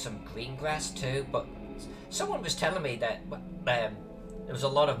be doing some green grass too, but someone was telling me that there was a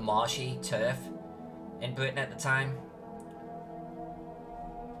lot of marshy turf in Britain at the time.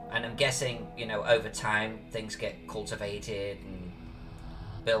 And I'm guessing, you know, over time things get cultivated and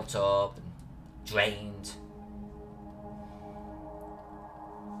built up and drained.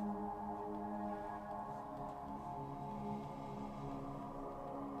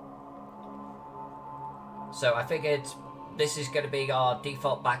 So I figured this is going to be our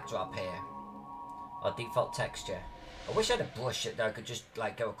default backdrop here. Our default texture. I wish I had a brush that I could just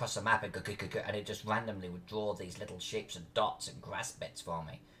like go across the map and go, and it just randomly would draw these little shapes and dots and grass bits for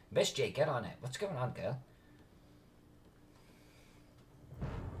me. Miss J, get on it. What's going on, girl?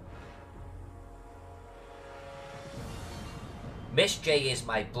 Miss J is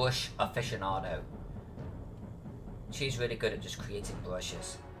my brush aficionado. She's really good at just creating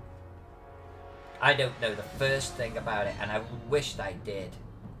brushes. I don't know the first thing about it, and I wished I did.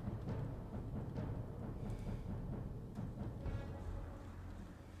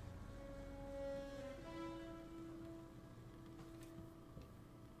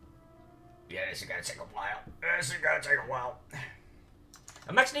 Yeah, this is gonna take a while. This is gonna take a while.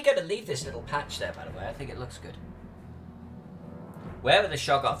 I'm actually gonna leave this little patch there, by the way. I think it looks good. Where are the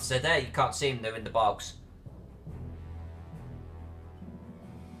Shoggoths? They're there, you can't see them, they're in the bogs.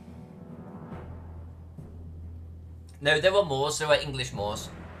 No, there were Moors, there were English Moors.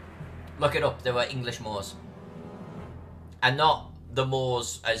 Look it up, there were English Moors. And not the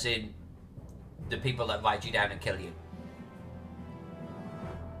Moors as in the people that ride you down and kill you.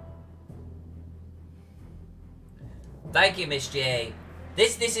 Thank you, Miss J.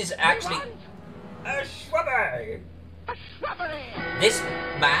 This is actually... A shrubbery! A shrubbery! This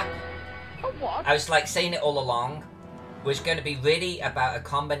map, A what? I was like saying it all along, was going to be really about a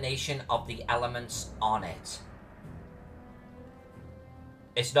combination of the elements on it.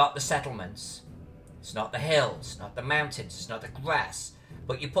 It's not the settlements, it's not the hills, not the mountains, it's not the grass,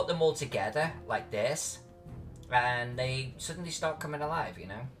 but you put them all together like this, and they suddenly start coming alive, you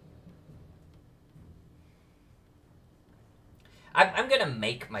know? I'm going to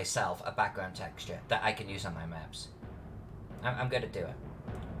make myself a background texture that I can use on my maps. I'm going to do it.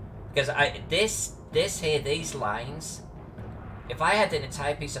 Because these lines, if I had an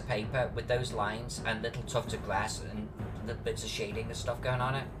entire piece of paper with those lines and little tufts of grass and little bits of shading and stuff going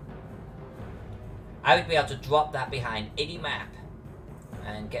on it, I would be able to drop that behind any map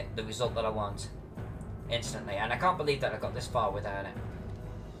and get the result that I want instantly. And I can't believe that I got this far without it.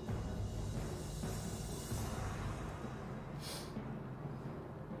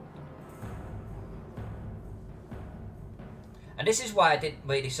 And this is why I didn't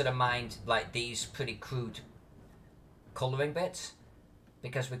really sort of mind like these pretty crude colouring bits,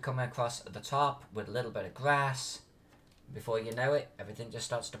 because we come across at the top with a little bit of grass. Before you know it, everything just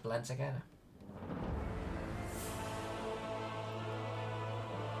starts to blend together.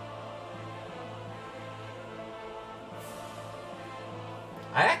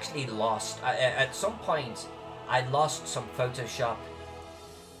 I actually lost, at some point, I lost some Photoshop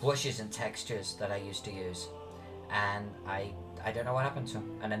brushes and textures that I used to use. And I don't know what happened to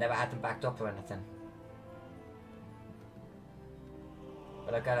them. And I never had them backed up or anything.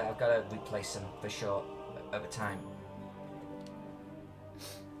 But I've got to replace them for sure over time.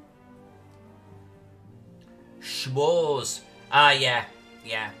 Schmoes. Ah, yeah.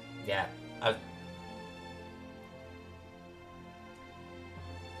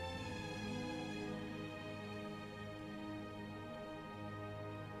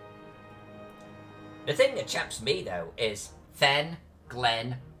 The thing that chaps me, though, is Fen,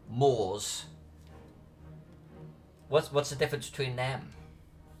 Glen, Moors. What's the difference between them?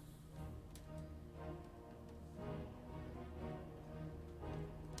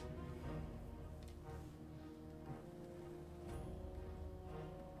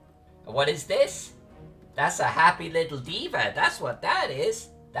 What is this? That's a happy little diva. That's what that is.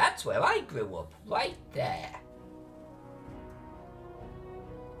 That's where I grew up. Right there.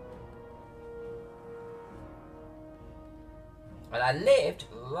 Well, I lived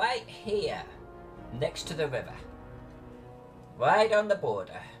right here, next to the river. Right on the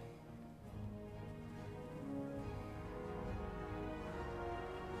border.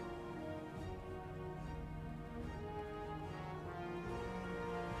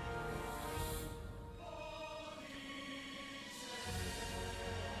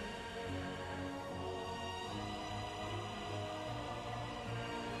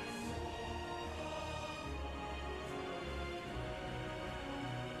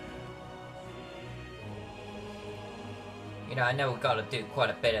 You know, I know we've got to do quite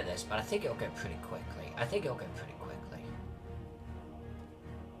a bit of this, but I think it'll go pretty quickly.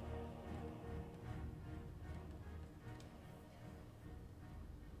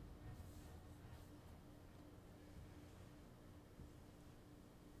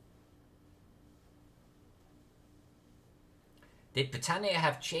 Did Britannia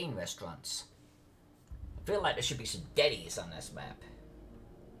have chain restaurants? I feel like there should be some delis on this map.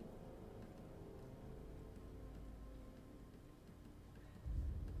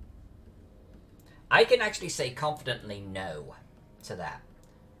 I can actually say confidently no to that.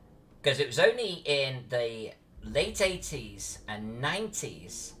 Because it was only in the late 80s and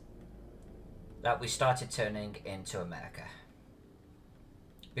 90s that we started turning into America.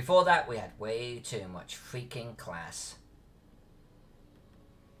 Before that, we had way too much freaking class.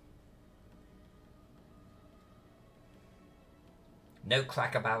 No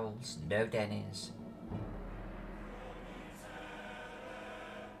Cracker Barrels, no Denny's.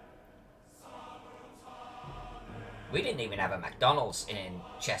 We didn't even have a McDonald's in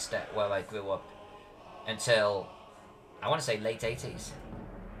Chester, where I grew up, until, I want to say, late 80s.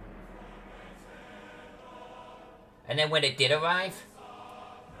 And then when it did arrive,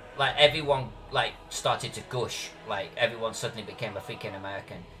 like, everyone, like, started to gush. Like, everyone suddenly became a freaking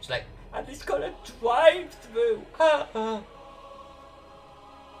American. It's like, and it's got a drive-through! Ha ha!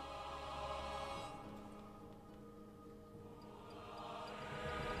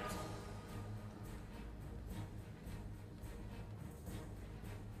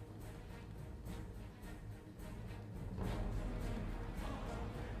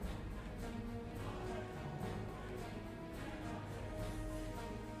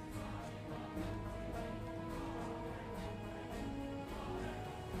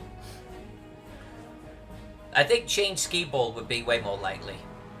 I think chain ski ball would be way more likely.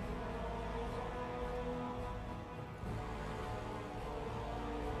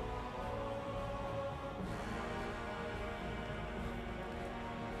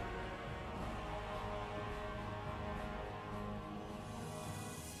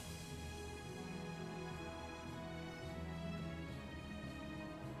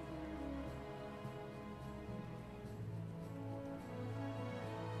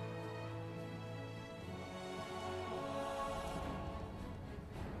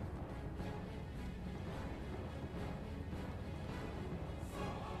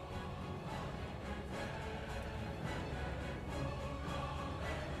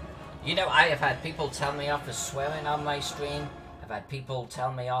 You know, I have had people tell me off for swearing on my stream. I've had people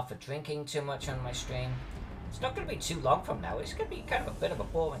tell me off for drinking too much on my stream. It's not going to be too long from now. It's going to be kind of a bit of a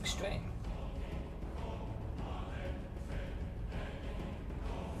boring stream.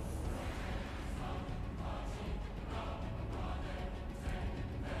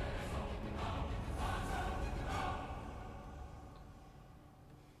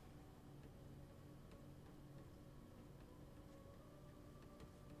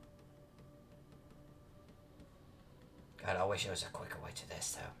 God, I wish there was a quicker way to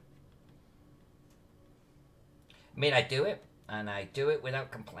this, though. I mean, I do it, and I do it without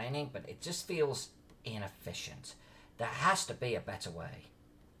complaining, but it just feels inefficient. There has to be a better way.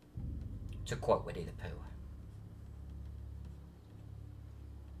 To quote Winnie the Pooh.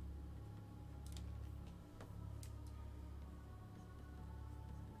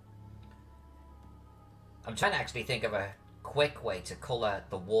 I'm trying to actually think of a quick way to colour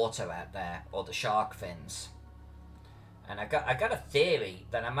the water out there, or the shark fins. And I got a theory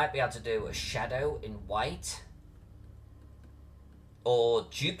that I might be able to do a shadow in white, or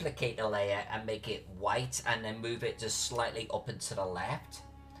duplicate a layer and make it white and then move it just slightly up and to the left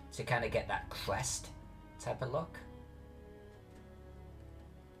to kind of get that crest type of look.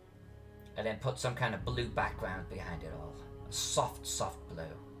 And then put some kind of blue background behind it all. A soft, soft blue.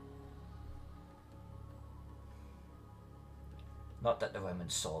 Not that the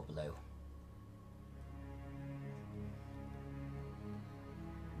Romans saw blue.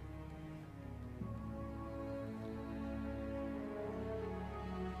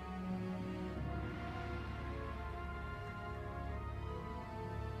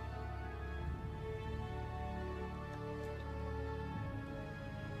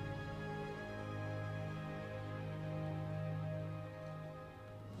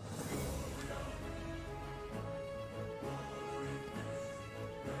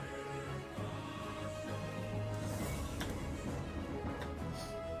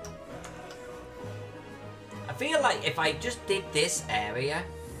 I feel like if I just did this area,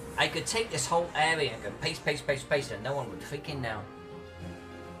 I could take this whole area and go paste, paste, paste, paste, and no one would freaking know.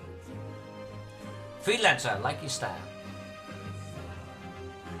 Freelancer, I like your style.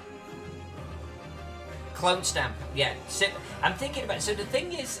 Clone stamp, yeah. So I'm thinking about it. So the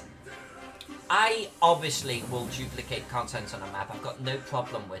thing is, I obviously will duplicate content on a map. I've got no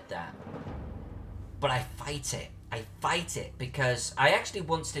problem with that. But I fight it. I fight it because I actually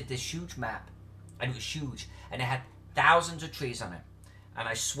once did this huge map, and it was huge, and it had thousands of trees on it. And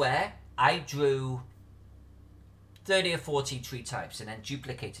I swear, I drew 30 or 40 tree types and then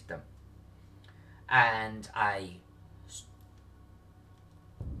duplicated them. And I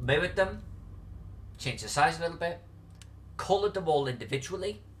mirrored them, changed the size a little bit, colored them all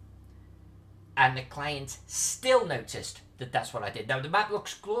individually, and the client still noticed that that's what I did. Now, the map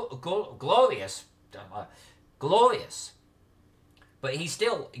looks glorious, glorious. But he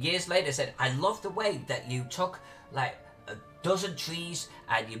still, years later, said, I love the way that you took, like, a dozen trees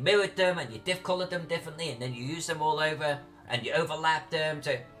and you mirrored them and you colored them differently and then you used them all over and you overlapped them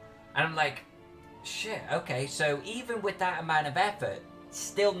to... And I'm like, shit, okay, so even with that amount of effort,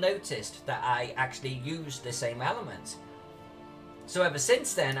 still noticed that I actually used the same element. So ever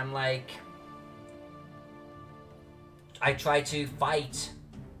since then, I'm like... I try to fight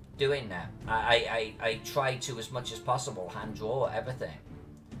doing that. I try to, as much as possible, hand draw everything.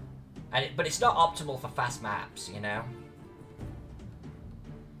 But it's not optimal for fast maps, you know?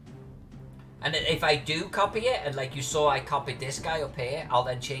 And if I do copy it, and like you saw I copied this guy up here, I'll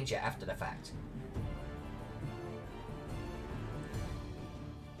then change it after the fact.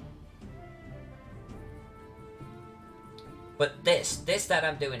 But this that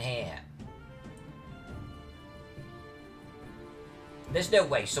I'm doing here, there's no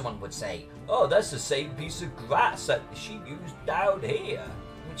way someone would say, oh, that's the same piece of grass that she used down here.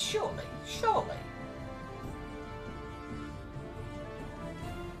 I mean, surely, surely.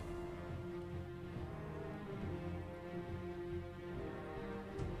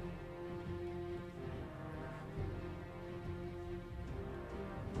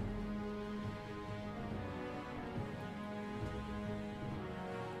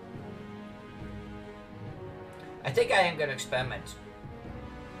 I think I am going to experiment.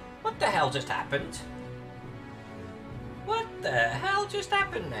 What the hell just happened? What the hell just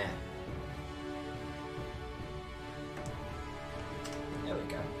happened there? There we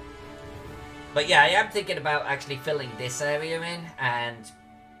go. But yeah, I am thinking about actually filling this area in and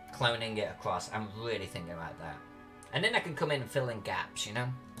cloning it across. I'm really thinking about that. And then I can come in and fill in gaps, you know?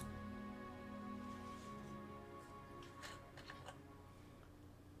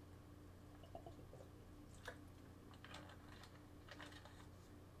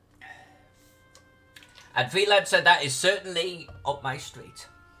 And Freelancer, that is certainly up my street.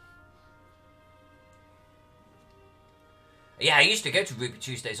 Yeah, I used to go to Ruby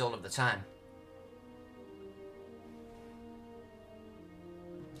Tuesdays all of the time.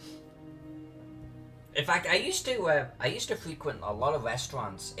 In fact, I used to frequent a lot of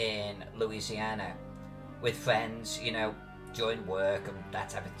restaurants in Louisiana with friends, you know, during work and that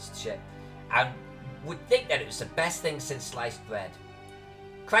type of shit. I would think that it was the best thing since sliced bread.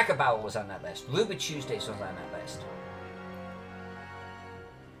 Cracker Barrel was on that list. Ruby Tuesdays was on that list.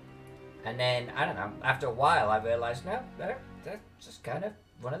 And then, I don't know, after a while I realized, no, they're just kind of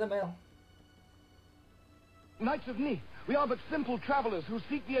run-of-the-mill. Knights of Neath, we are but simple travelers who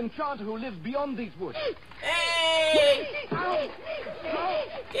seek the enchanter who lives beyond these woods. Hey!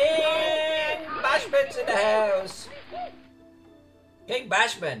 King Bashman's in the house! King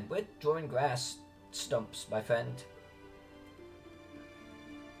Bashman, we're drawing grass stumps, my friend.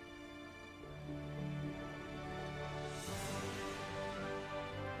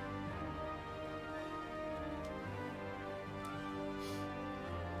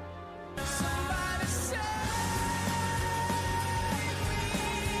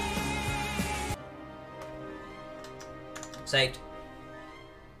 Saved.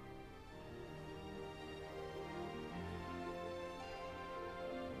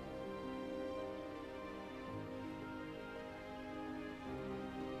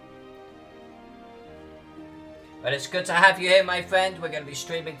 But it's good to have you here, my friend. We're going to be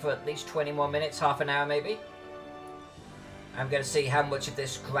streaming for at least 20 more minutes, half an hour maybe. I'm going to see how much of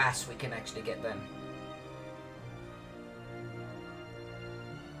this grass we can actually get done.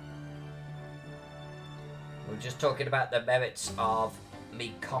 We're just talking about the merits of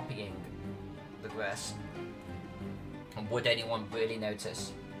me copying the grass. And would anyone really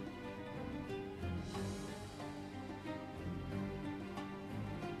notice?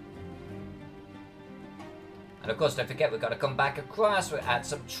 And of course, don't forget, we've got to come back across, we'll add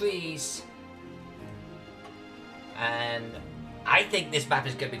some trees. And I think this map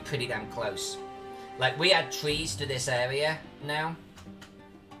is going to be pretty damn close. Like, we add trees to this area now.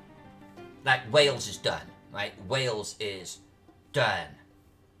 Like, Wales is done. Right, Wales is done.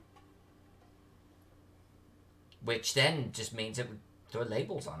 Which then just means that we throw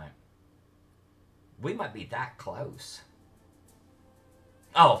labels on it. We might be that close.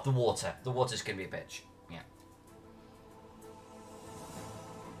 Oh, the water. The water's gonna be a bitch. Yeah.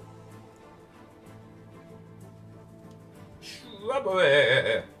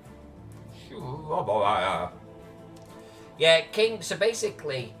 Shrubbery. Shrubbery. Yeah, King, so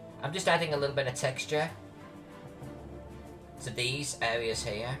basically, I'm just adding a little bit of texture to these areas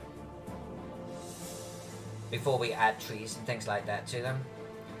here before we add trees and things like that to them.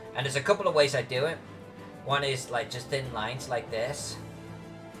 And there's a couple of ways I do it. One is like just thin lines like this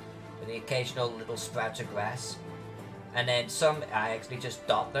with the occasional little sprouts of grass, and then some I actually just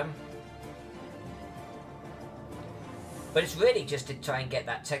dot them. But it's really just to try and get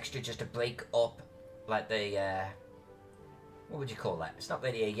that texture just to break up like the what would you call that? It's not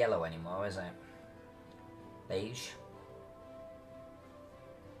really a yellow anymore, is it? Beige.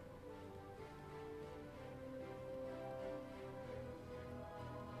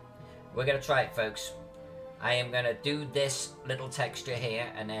 We're going to try it, folks. I am going to do this little texture here,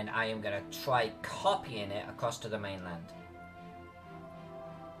 and then I am going to try copying it across to the mainland.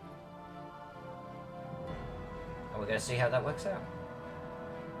 And we're going to see how that works out.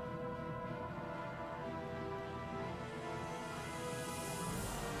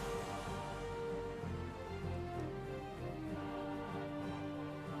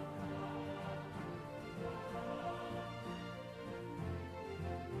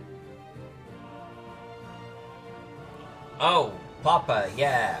 Oh, Papa,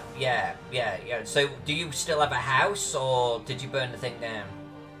 yeah. So, do you still have a house, or did you burn the thing down?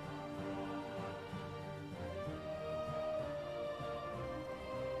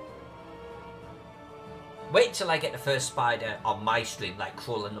 Wait till I get the first spider on my stream, like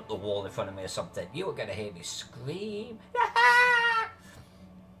crawling up the wall in front of me or something. You are going to hear me scream.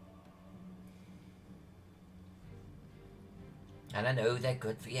 And I know they're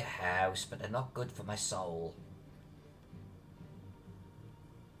good for your house, but they're not good for my soul.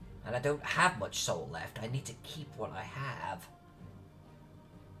 And I don't have much soul left. I need to keep what I have.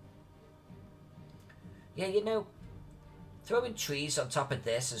 Yeah, you know, throwing trees on top of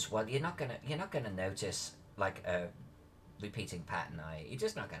this as well, you're not gonna notice like a repeating pattern, are you? You're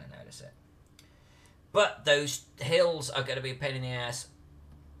just not gonna notice it. But those hills are gonna be a pain in the ass.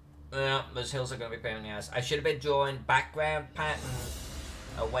 Yeah, those hills are gonna be a pain in the ass. I should have been drawing background pattern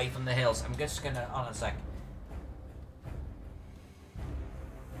away from the hills. I'm just gonna, hold on a sec.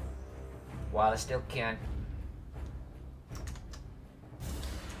 While I still can.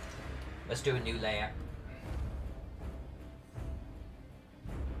 Let's do a new layer.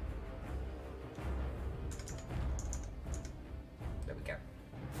 There we go.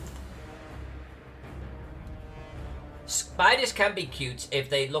 Spiders can be cute if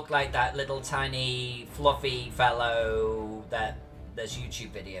they look like that little tiny fluffy fellow that there's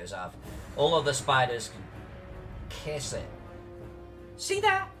YouTube videos of. All of the spiders can kiss it. See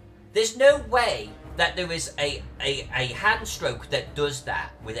that? There's no way that there is a hand stroke that does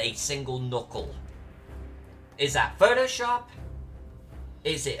that with a single knuckle. Is that Photoshop?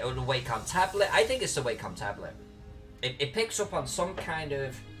 Is it a Wacom tablet? I think it's the Wacom tablet. It picks up on some kind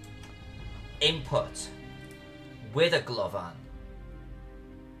of input with a glove on.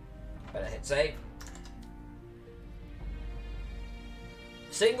 Better hit save.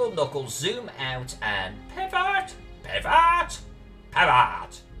 Single knuckle, zoom out and pivot, pivot,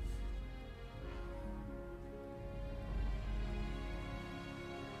 pivot.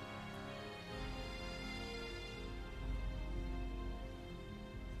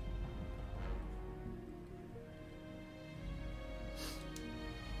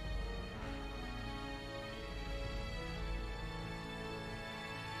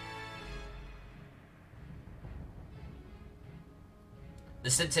 The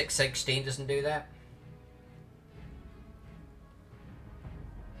Syntax 16 doesn't do that.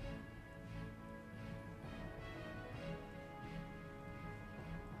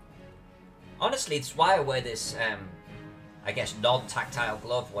 Honestly, it's why I wear this, I guess, non-tactile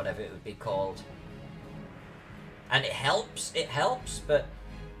glove, whatever it would be called. And it helps, but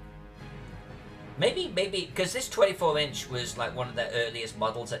maybe, because this 24-inch was like one of the earliest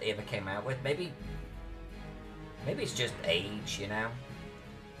models that they ever came out with, maybe it's just age, you know?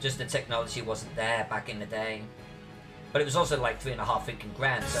 Just the technology wasn't there back in the day. But it was also like $3.5 freaking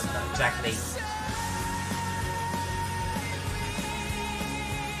grand, so not exactly...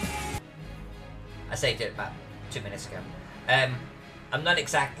 I saved it about 2 minutes ago. I'm not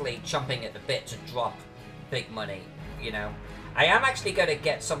exactly chomping at the bit to drop big money, you know. I am actually going to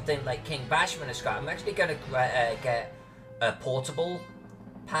get something like King Bashman has got. I'm actually going to get a portable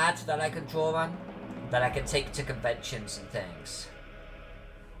pad that I can draw on, that I can take to conventions and things.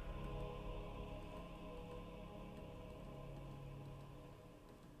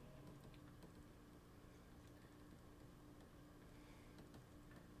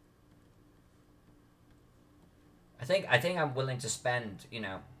 I think I'm willing to spend, you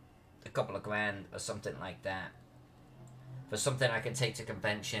know, a couple of grand or something like that for something I can take to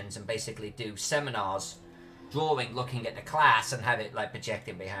conventions and basically do seminars, drawing, looking at the class, and have it like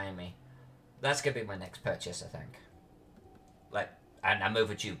projecting behind me. That's gonna be my next purchase, I think. Like, and I'm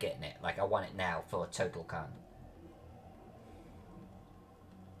overdue getting it. Like, I want it now for a Total Con.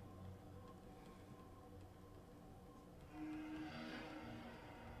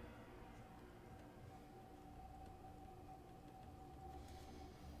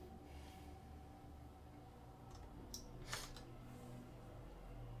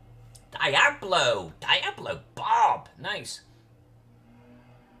 Diablo Bob, nice.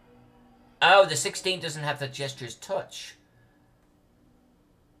 Oh, the 16 doesn't have the gestures touch.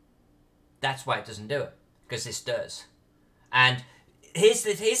 That's why it doesn't do it, because this does. And here's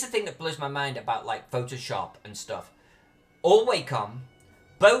the thing that blows my mind about like Photoshop and stuff. All Wacom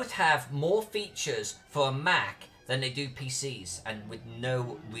both have more features for a Mac than they do PCs, and with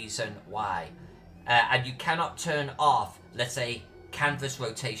no reason why. And you cannot turn off, let's say, canvas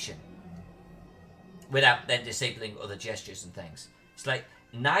rotation without then disabling other gestures and things. It's like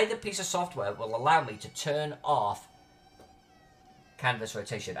neither piece of software will allow me to turn off canvas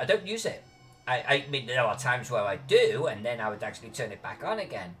rotation. I don't use it. I mean, there are times where I do, and then I would actually turn it back on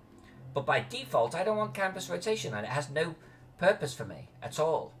again. But by default, I don't want canvas rotation, and it has no purpose for me at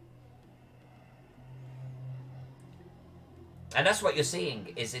all. And that's what you're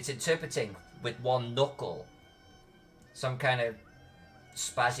seeing, is it's interpreting with one knuckle some kind of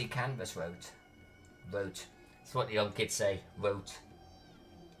spazzy canvas rote. That's what the young kids say, rote.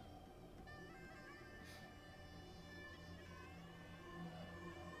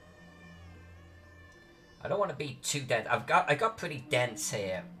 I don't want to be too dense. I got pretty dense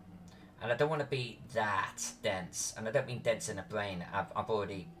here. And I don't want to be that dense. And I don't mean dense in the brain.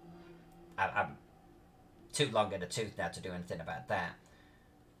 I'm too long in the tooth now to do anything about that.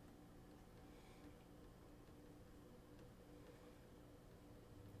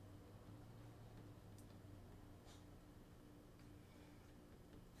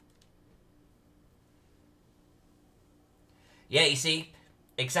 Yeah, you see?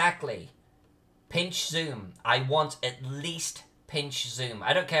 Exactly. Pinch zoom. I want at least pinch zoom.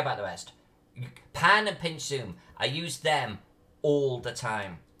 I don't care about the rest. Pan and pinch zoom. I use them all the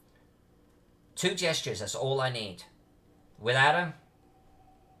time. 2 gestures, that's all I need. Without them,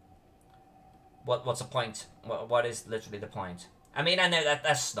 what's the point? What is literally the point? I mean, I know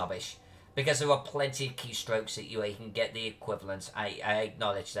that's snobbish. Because there are plenty of keystrokes that you can get the equivalent. I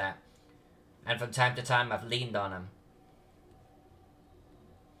acknowledge that. And from time to time, I've leaned on them.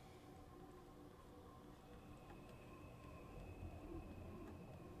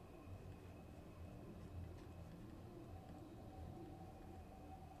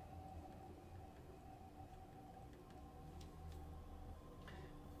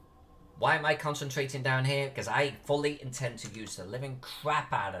 Why am I concentrating down here? Because I fully intend to use the living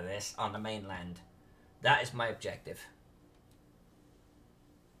crap out of this on the mainland. That is my objective.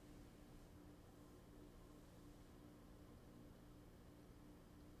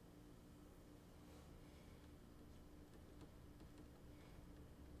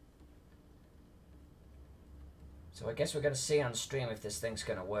 So I guess we're going to see on stream if this thing's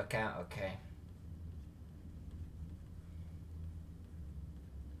going to work out okay.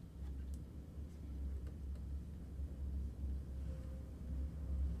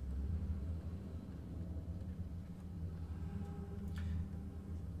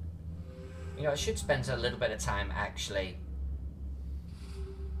 You know, I should spend a little bit of time actually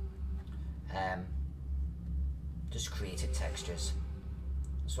just creating textures.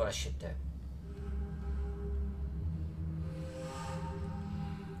 That's what I should do.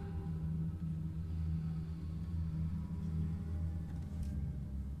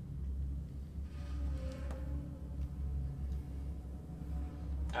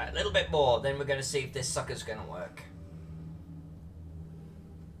 Alright, a little bit more, then we're going to see if this sucker's going to work.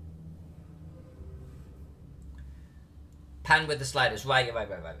 Pan with the sliders, right.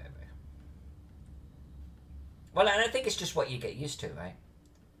 Well, and I think it's just what you get used to, right?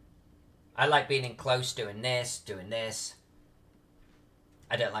 I like being in close, doing this.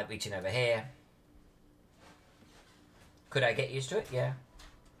 I don't like reaching over here. Could I get used to it? Yeah.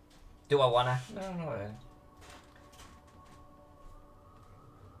 Do I wanna? No, not really.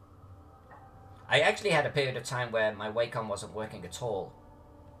 I actually had a period of time where my Wacom wasn't working at all.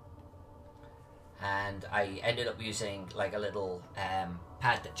 And I ended up using like a little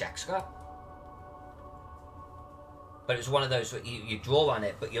pad that Jack's got. But it was one of those where you draw on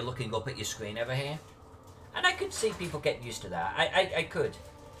it, but you're looking up at your screen over here. And I could see people getting used to that. I could.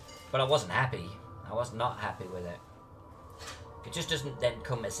 But I wasn't happy. I was not happy with it. It just doesn't then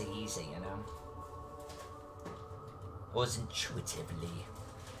come as easy, you know? Or as intuitively.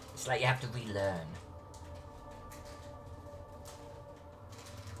 It's like you have to relearn.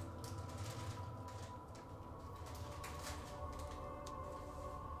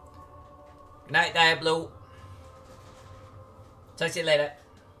 Good night, Diablo. Talk to you later.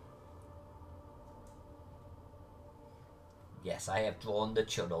 Yes, I have drawn the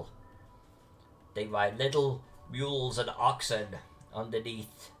channel. They ride little mules and oxen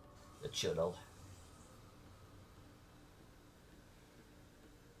underneath the channel.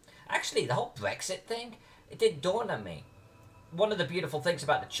 Actually, the whole Brexit thing, it did dawn on me. One of the beautiful things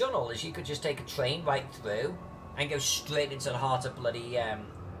about the channel is you could just take a train right through and go straight into the heart of bloody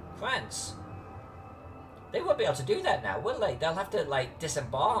France. They won't be able to do that now, will they? They'll have to, like,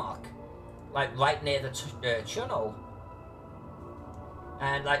 disembark, like, right near the channel.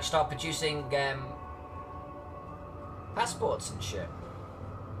 And, like, start producing passports and shit.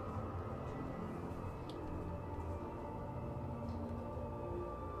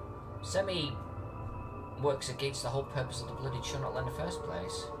 Semi works against the whole purpose of the bloody channel in the first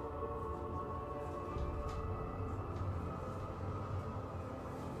place.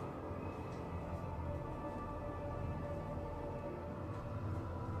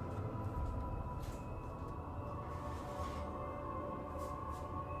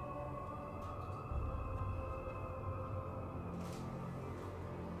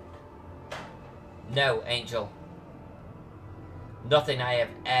 No, Angel. Nothing I have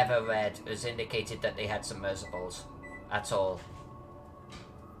ever read has indicated that they had submersibles. At all.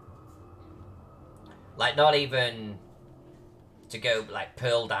 Like, not even to go, like,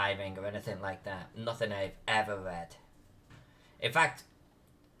 pearl diving or anything like that. Nothing I've ever read. In fact,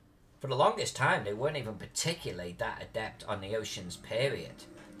 For the longest time, they weren't even particularly that adept on the oceans, period.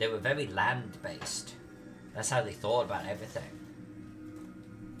 They were very land-based. That's how they thought about everything.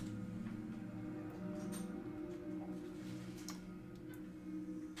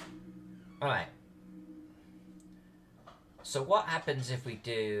 Alright. So what happens if we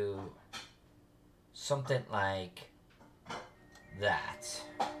do something like that?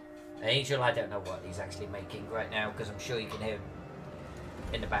 Angel, I don't know what he's actually making right now, because I'm sure you can hear him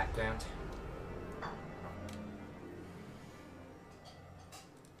in the background.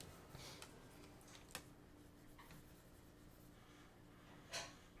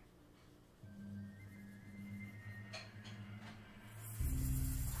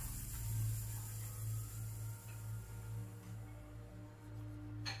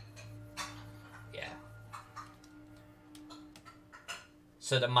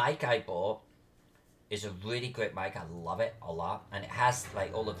 So the mic I bought is a really great mic. I love it a lot. And it has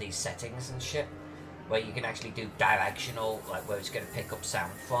like all of these settings and shit where you can actually do directional, like where it's going to pick up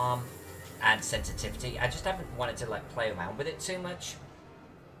sound from, and sensitivity. I just haven't wanted to like play around with it too much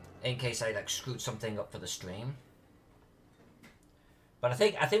in case I like screwed something up for the stream. But I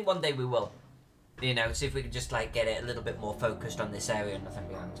think one day we will, you know, see if we can just like get it a little bit more focused on this area and nothing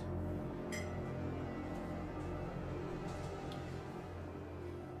beyond.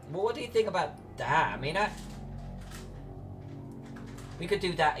 Well, what do you think about that? I mean, we could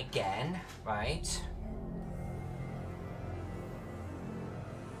do that again, right?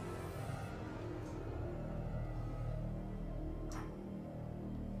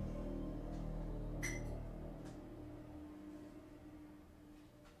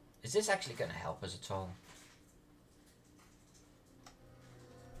 Is this actually going to help us at all?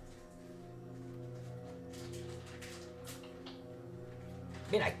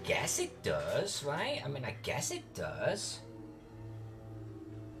 I mean, I guess it does, right? I mean, I guess it does.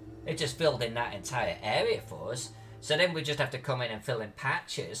 It just filled in that entire area for us. So then we just have to come in and fill in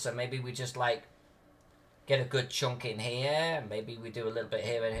patches. So maybe we just, like, get a good chunk in here. And maybe we do a little bit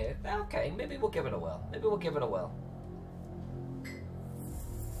here and here. Okay, maybe we'll give it a whirl. Maybe we'll give it a whirl.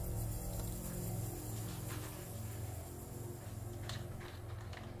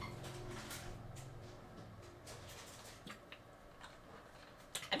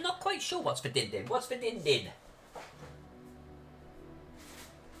 I'm not quite sure what's for din din. What's for din din?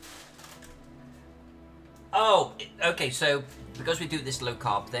 Oh, okay, so because we do this low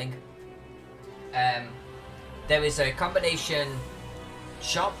carb thing, there is a combination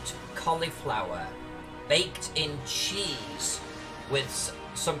chopped cauliflower baked in cheese with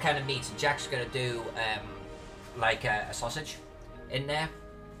some kind of meat. And Jack's going to do like a sausage in there.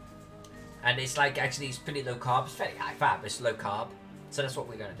 And it's like, actually, it's pretty low carb. It's very high fat, but it's low carb. So that's what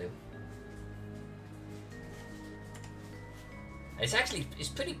we're going to do. It's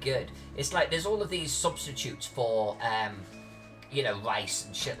pretty good. It's like there's all of these substitutes for, you know, rice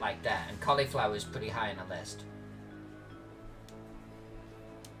and shit like that. And cauliflower is pretty high on the list.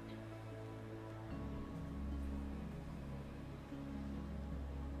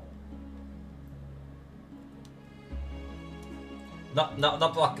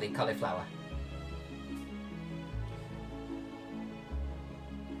 Not broccoli, cauliflower.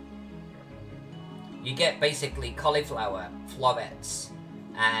 You get basically cauliflower florets,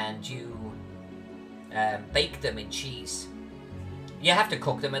 and you bake them in cheese. You have to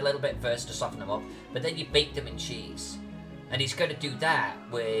cook them a little bit first to soften them up, but then you bake them in cheese. And he's going to do that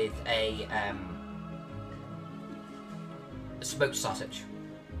with a smoked sausage.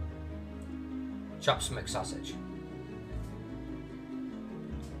 Chopped smoked sausage.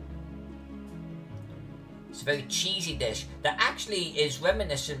 It's a very cheesy dish that actually is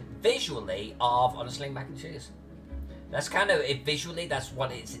reminiscent visually of, honestly, mac and cheese. That's kind of, visually, that's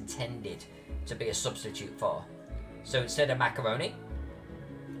what it's intended to be a substitute for. So instead of macaroni,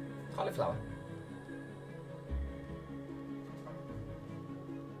 cauliflower.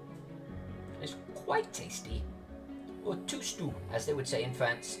 It's quite tasty. Or tout stew, as they would say in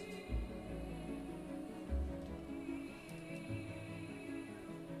France.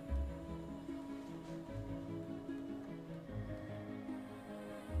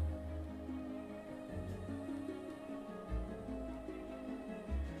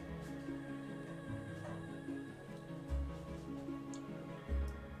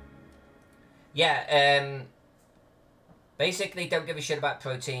 Yeah, basically don't give a shit about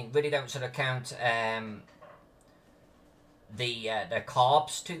protein. Really don't sort of count the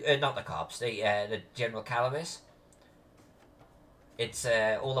carbs too, not the carbs, the general calories. It's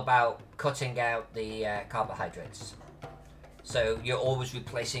all about cutting out the carbohydrates. So you're always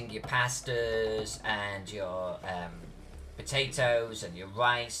replacing your pastas and your potatoes and your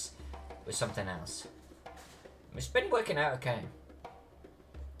rice with something else. It's been working out okay.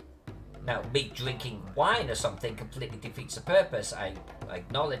 Now, me drinking wine or something completely defeats the purpose. I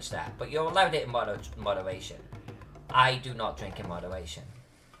acknowledge that. But you're allowed it in moderation. I do not drink in moderation.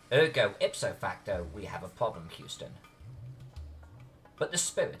 Ergo, ipso facto, we have a problem, Houston. But the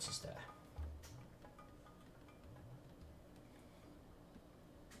spirit is there.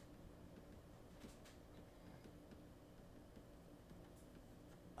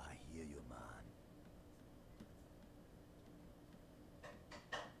 I hear you, man.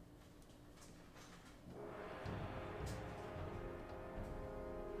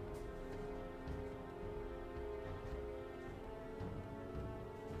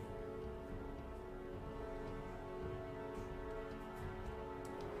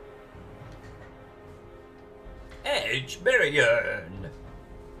 HENGE.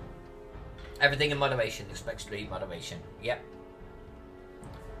 Everything in moderation. Especially moderation. Yep.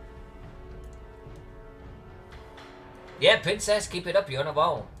 Yeah, Princess, keep it up. You're on a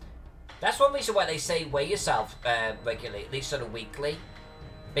roll. That's one reason why they say weigh yourself regularly, at least sort of weekly.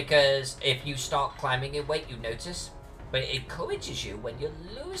 Because if you start climbing in weight, you notice. But it encourages you when you're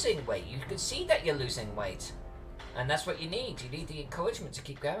losing weight. You can see that you're losing weight. And that's what you need. You need the encouragement to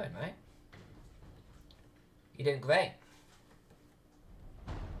keep going, right? You're doing great.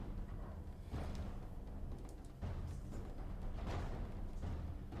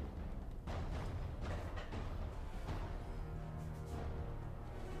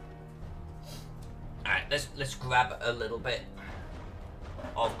 Alright, let's grab a little bit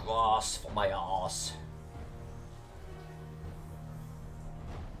of grass for my arse.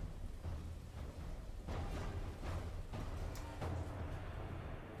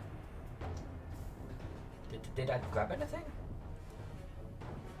 Did I grab anything?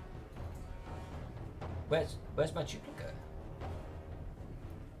 Where's my duplicate?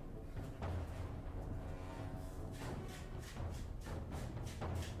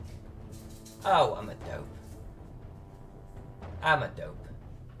 Oh, I'm a dope. I'm a dope.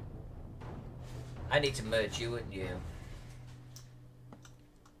 I need to merge you and you.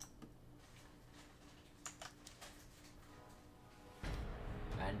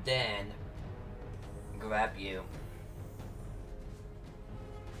 And then grab you.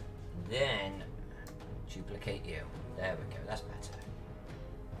 Then duplicate you. There we go, that's better.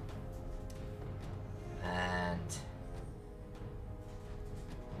 And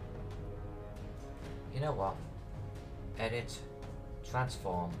you know what? Edit,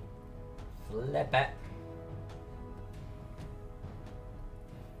 transform, flip it.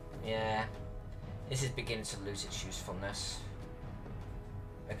 Yeah, this is beginning to lose its usefulness.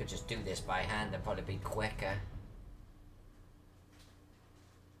 I could just do this by hand, that'd probably be quicker.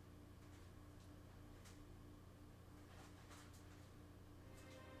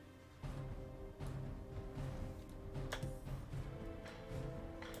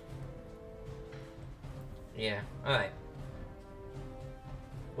 Yeah, alright.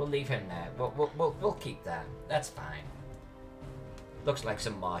 We'll leave him there. We'll keep that. That's fine. Looks like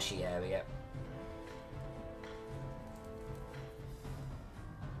some marshy area.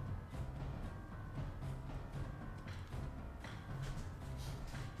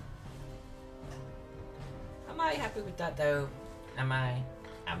 Am I happy with that though? Am I?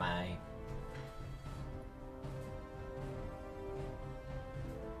 Am I?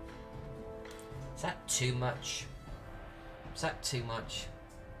 Is that too much? Is that too much?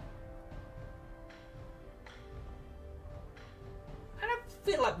 I don't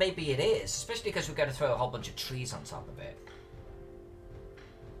feel like maybe it is, especially because we're going to throw a whole bunch of trees on top of it.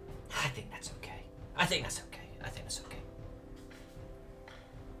 I think that's okay. I think that's okay. I think that's okay.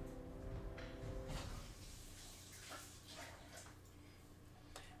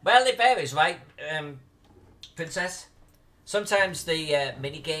 Well, it varies, right, Princess? Sometimes the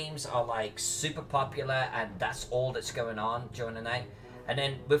mini games are like super popular and that's all that's going on during the night. And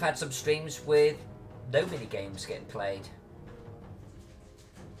then we've had some streams with no mini games getting played.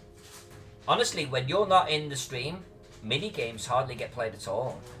 Honestly, when you're not in the stream, mini games hardly get played at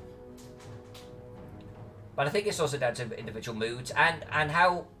all. But I think it's also down to individual moods and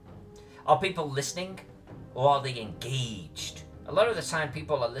how are people listening or are they engaged? A lot of the time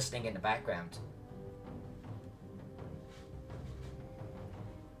people are listening in the background.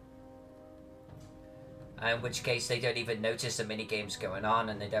 In which case they don't even notice the mini games going on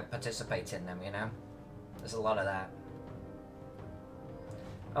and they don't participate in them, you know? There's a lot of that.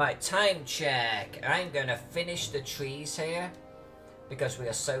 Alright, time check. I'm going to finish the trees here because we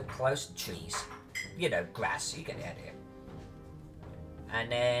are so close to trees. You know, grass, you get the idea.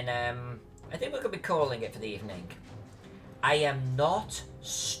 And then, I think we're going to be calling it for the evening. I am not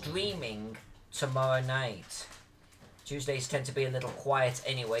streaming tomorrow night. Tuesdays tend to be a little quiet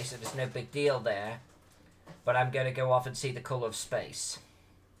anyway, so there's no big deal there. But I'm going to go off and see The Colour of Space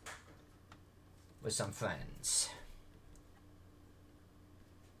with some friends.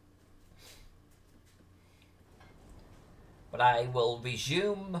 But I will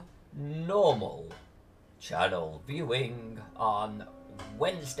resume normal channel viewing on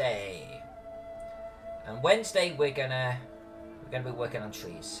Wednesday. And Wednesday we're gonna be working on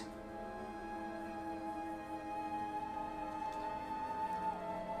trees.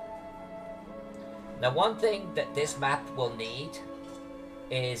 Now, one thing that this map will need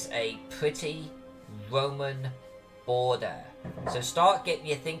is a pretty Roman border. So start getting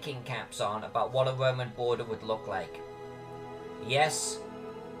your thinking caps on about what a Roman border would look like. Yes,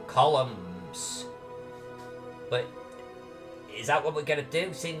 columns. But is that what we're going to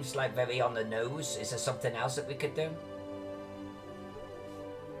do? Seems like very on the nose. Is there something else that we could do?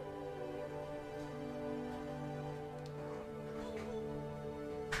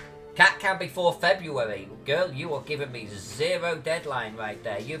 Cat can before February. Girl, you are giving me zero deadline right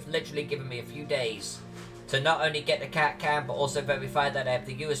there. You've literally given me a few days to not only get the cat can, but also verify that I have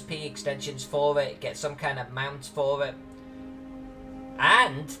the USP extensions for it, get some kind of mount for it,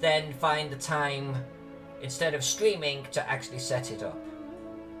 and then find the time, instead of streaming, to actually set it up.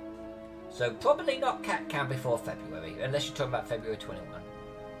 So probably not cat can before February, unless you're talking about February 21.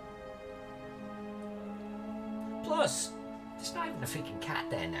 Plus, there's not even a freaking cat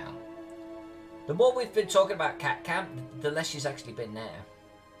there now. The more we've been talking about cat camp, the less she's actually been there.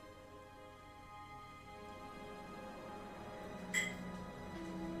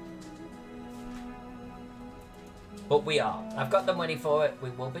 But we are. I've got the money for it.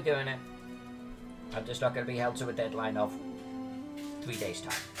 We will be doing it. I'm just not going to be held to a deadline of 3 days'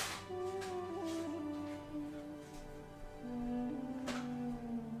 time.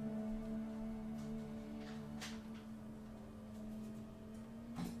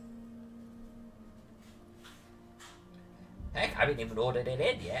 Heck, I haven't even ordered it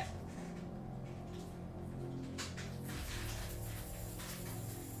in yet.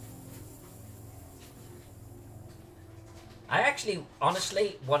 I actually,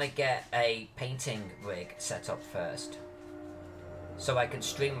 honestly, want to get a painting rig set up first, so I can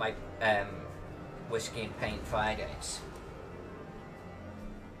stream my Whiskey and Paint Fridays.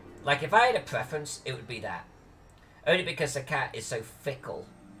 Like, if I had a preference, it would be that. Only because the cat is so fickle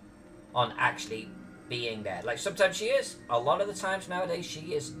on actually being there. Like, sometimes she is. A lot of the times nowadays,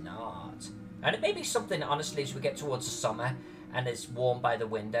 she is not. And it may be something, honestly, as we get towards the summer and it's warm by the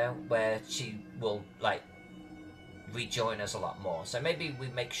window, where she will, like, rejoin us a lot more. So maybe we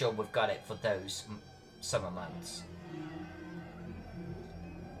make sure we've got it for those summer months.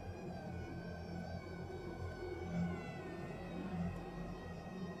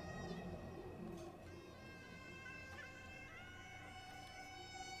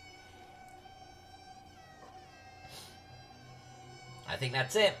 I think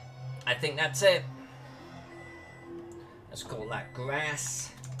that's it. I think that's it. Let's call that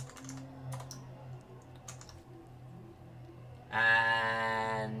grass.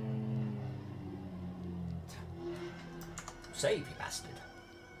 And save, you bastard.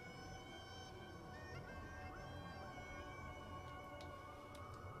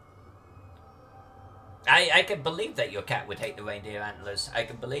 I can believe that your cat would hate the reindeer antlers. I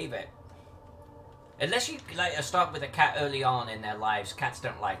can believe it. Unless you like start with a cat early on in their lives, cats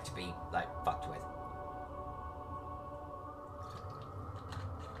don't like to be like fucked with.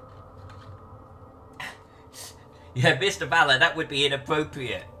 Yeah, Mr. Valor, that would be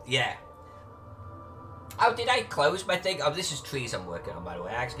inappropriate. Yeah. Oh, did I close my thing? Oh, this is trees I'm working on, by the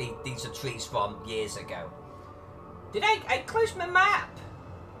way. Actually, these are trees from years ago. Did I closed my map?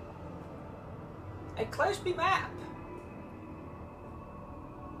 I closed my map.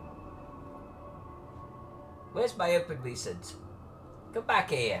 Where's my open recent? Come back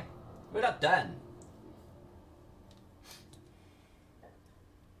here. We're not done.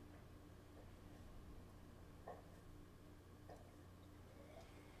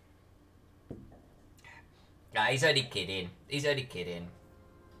 Nah, he's only kidding. He's only kidding.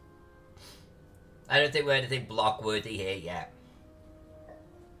 I don't think we're anything block-worthy here yet.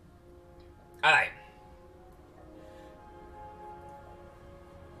 Alright.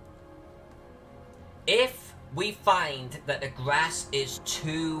 If we find that the grass is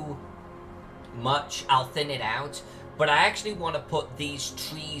too much, I'll thin it out. But I actually want to put these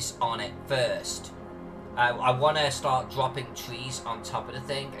trees on it first. I want to start dropping trees on top of the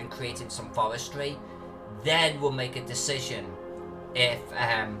thing and creating some forestry. Then we'll make a decision if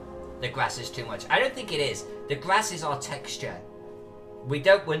the grass is too much. I don't think it is. The grass is our texture.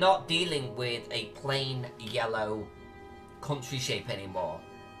 We're not dealing with a plain yellow country shape anymore.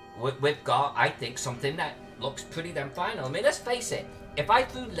 We've got, I think, something that looks pretty damn final. I mean, let's face it. If I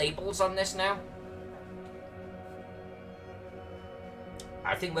threw labels on this now,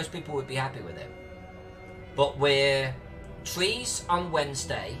 I think most people would be happy with it. But we're trees on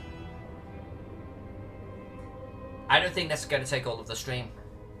Wednesday. I don't think that's going to take all of the stream.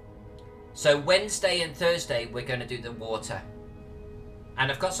 So Wednesday and Thursday, we're going to do the water.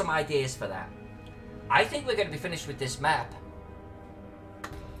 And I've got some ideas for that. I think we're going to be finished with this map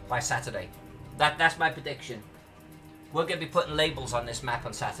by Saturday. That's my prediction. We're going to be putting labels on this map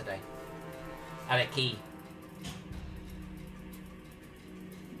on Saturday. And a key.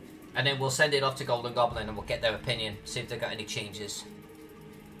 And then we'll send it off to Golden Goblin and we'll get their opinion. See if they've got any changes.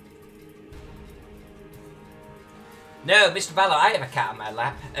 No, Mr. Valor, I have a cat on my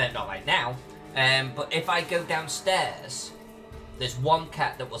lap. Not right now. But if I go downstairs, there's one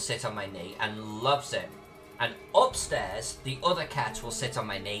cat that will sit on my knee and loves it. And upstairs, the other cat will sit on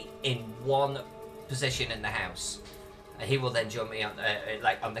my knee in one position in the house. And he will then join me on,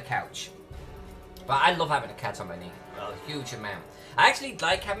 like on the couch. But I love having a cat on my knee. A huge amount. I actually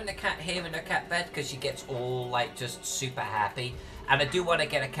like having a cat here in a cat bed because she gets all like just super happy. And I do want to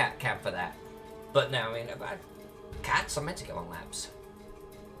get a cat cam for that. But no, I mean, cats are meant to go on laps.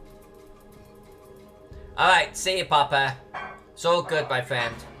 Alright, see you, Papa. It's all good, my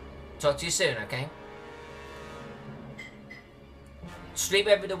friend. Talk to you soon, okay? Stream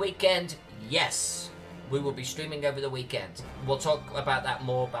over the weekend? Yes. We will be streaming over the weekend. We'll talk about that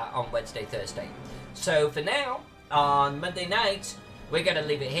more on Wednesday, Thursday. So for now, on Monday night, we're going to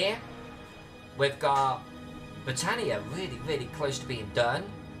leave it here. We've got Britannia really, really close to being done.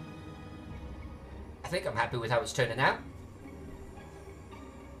 I think I'm happy with how it's turning out.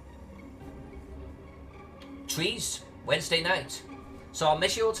 Trees, Wednesday night. So I'll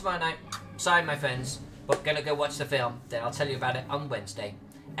miss you all tomorrow night. Sorry, my friends, but gonna go watch the film. Then I'll tell you about it on Wednesday.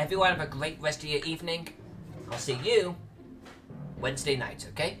 Everyone have a great rest of your evening. I'll see you Wednesday night,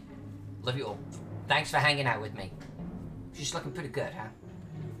 okay? Love you all. Thanks for hanging out with me. She's looking pretty good, huh?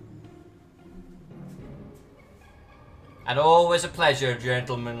 And always a pleasure,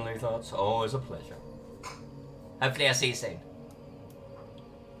 gentlemanly thoughts. Always a pleasure. Hopefully I'll see you soon.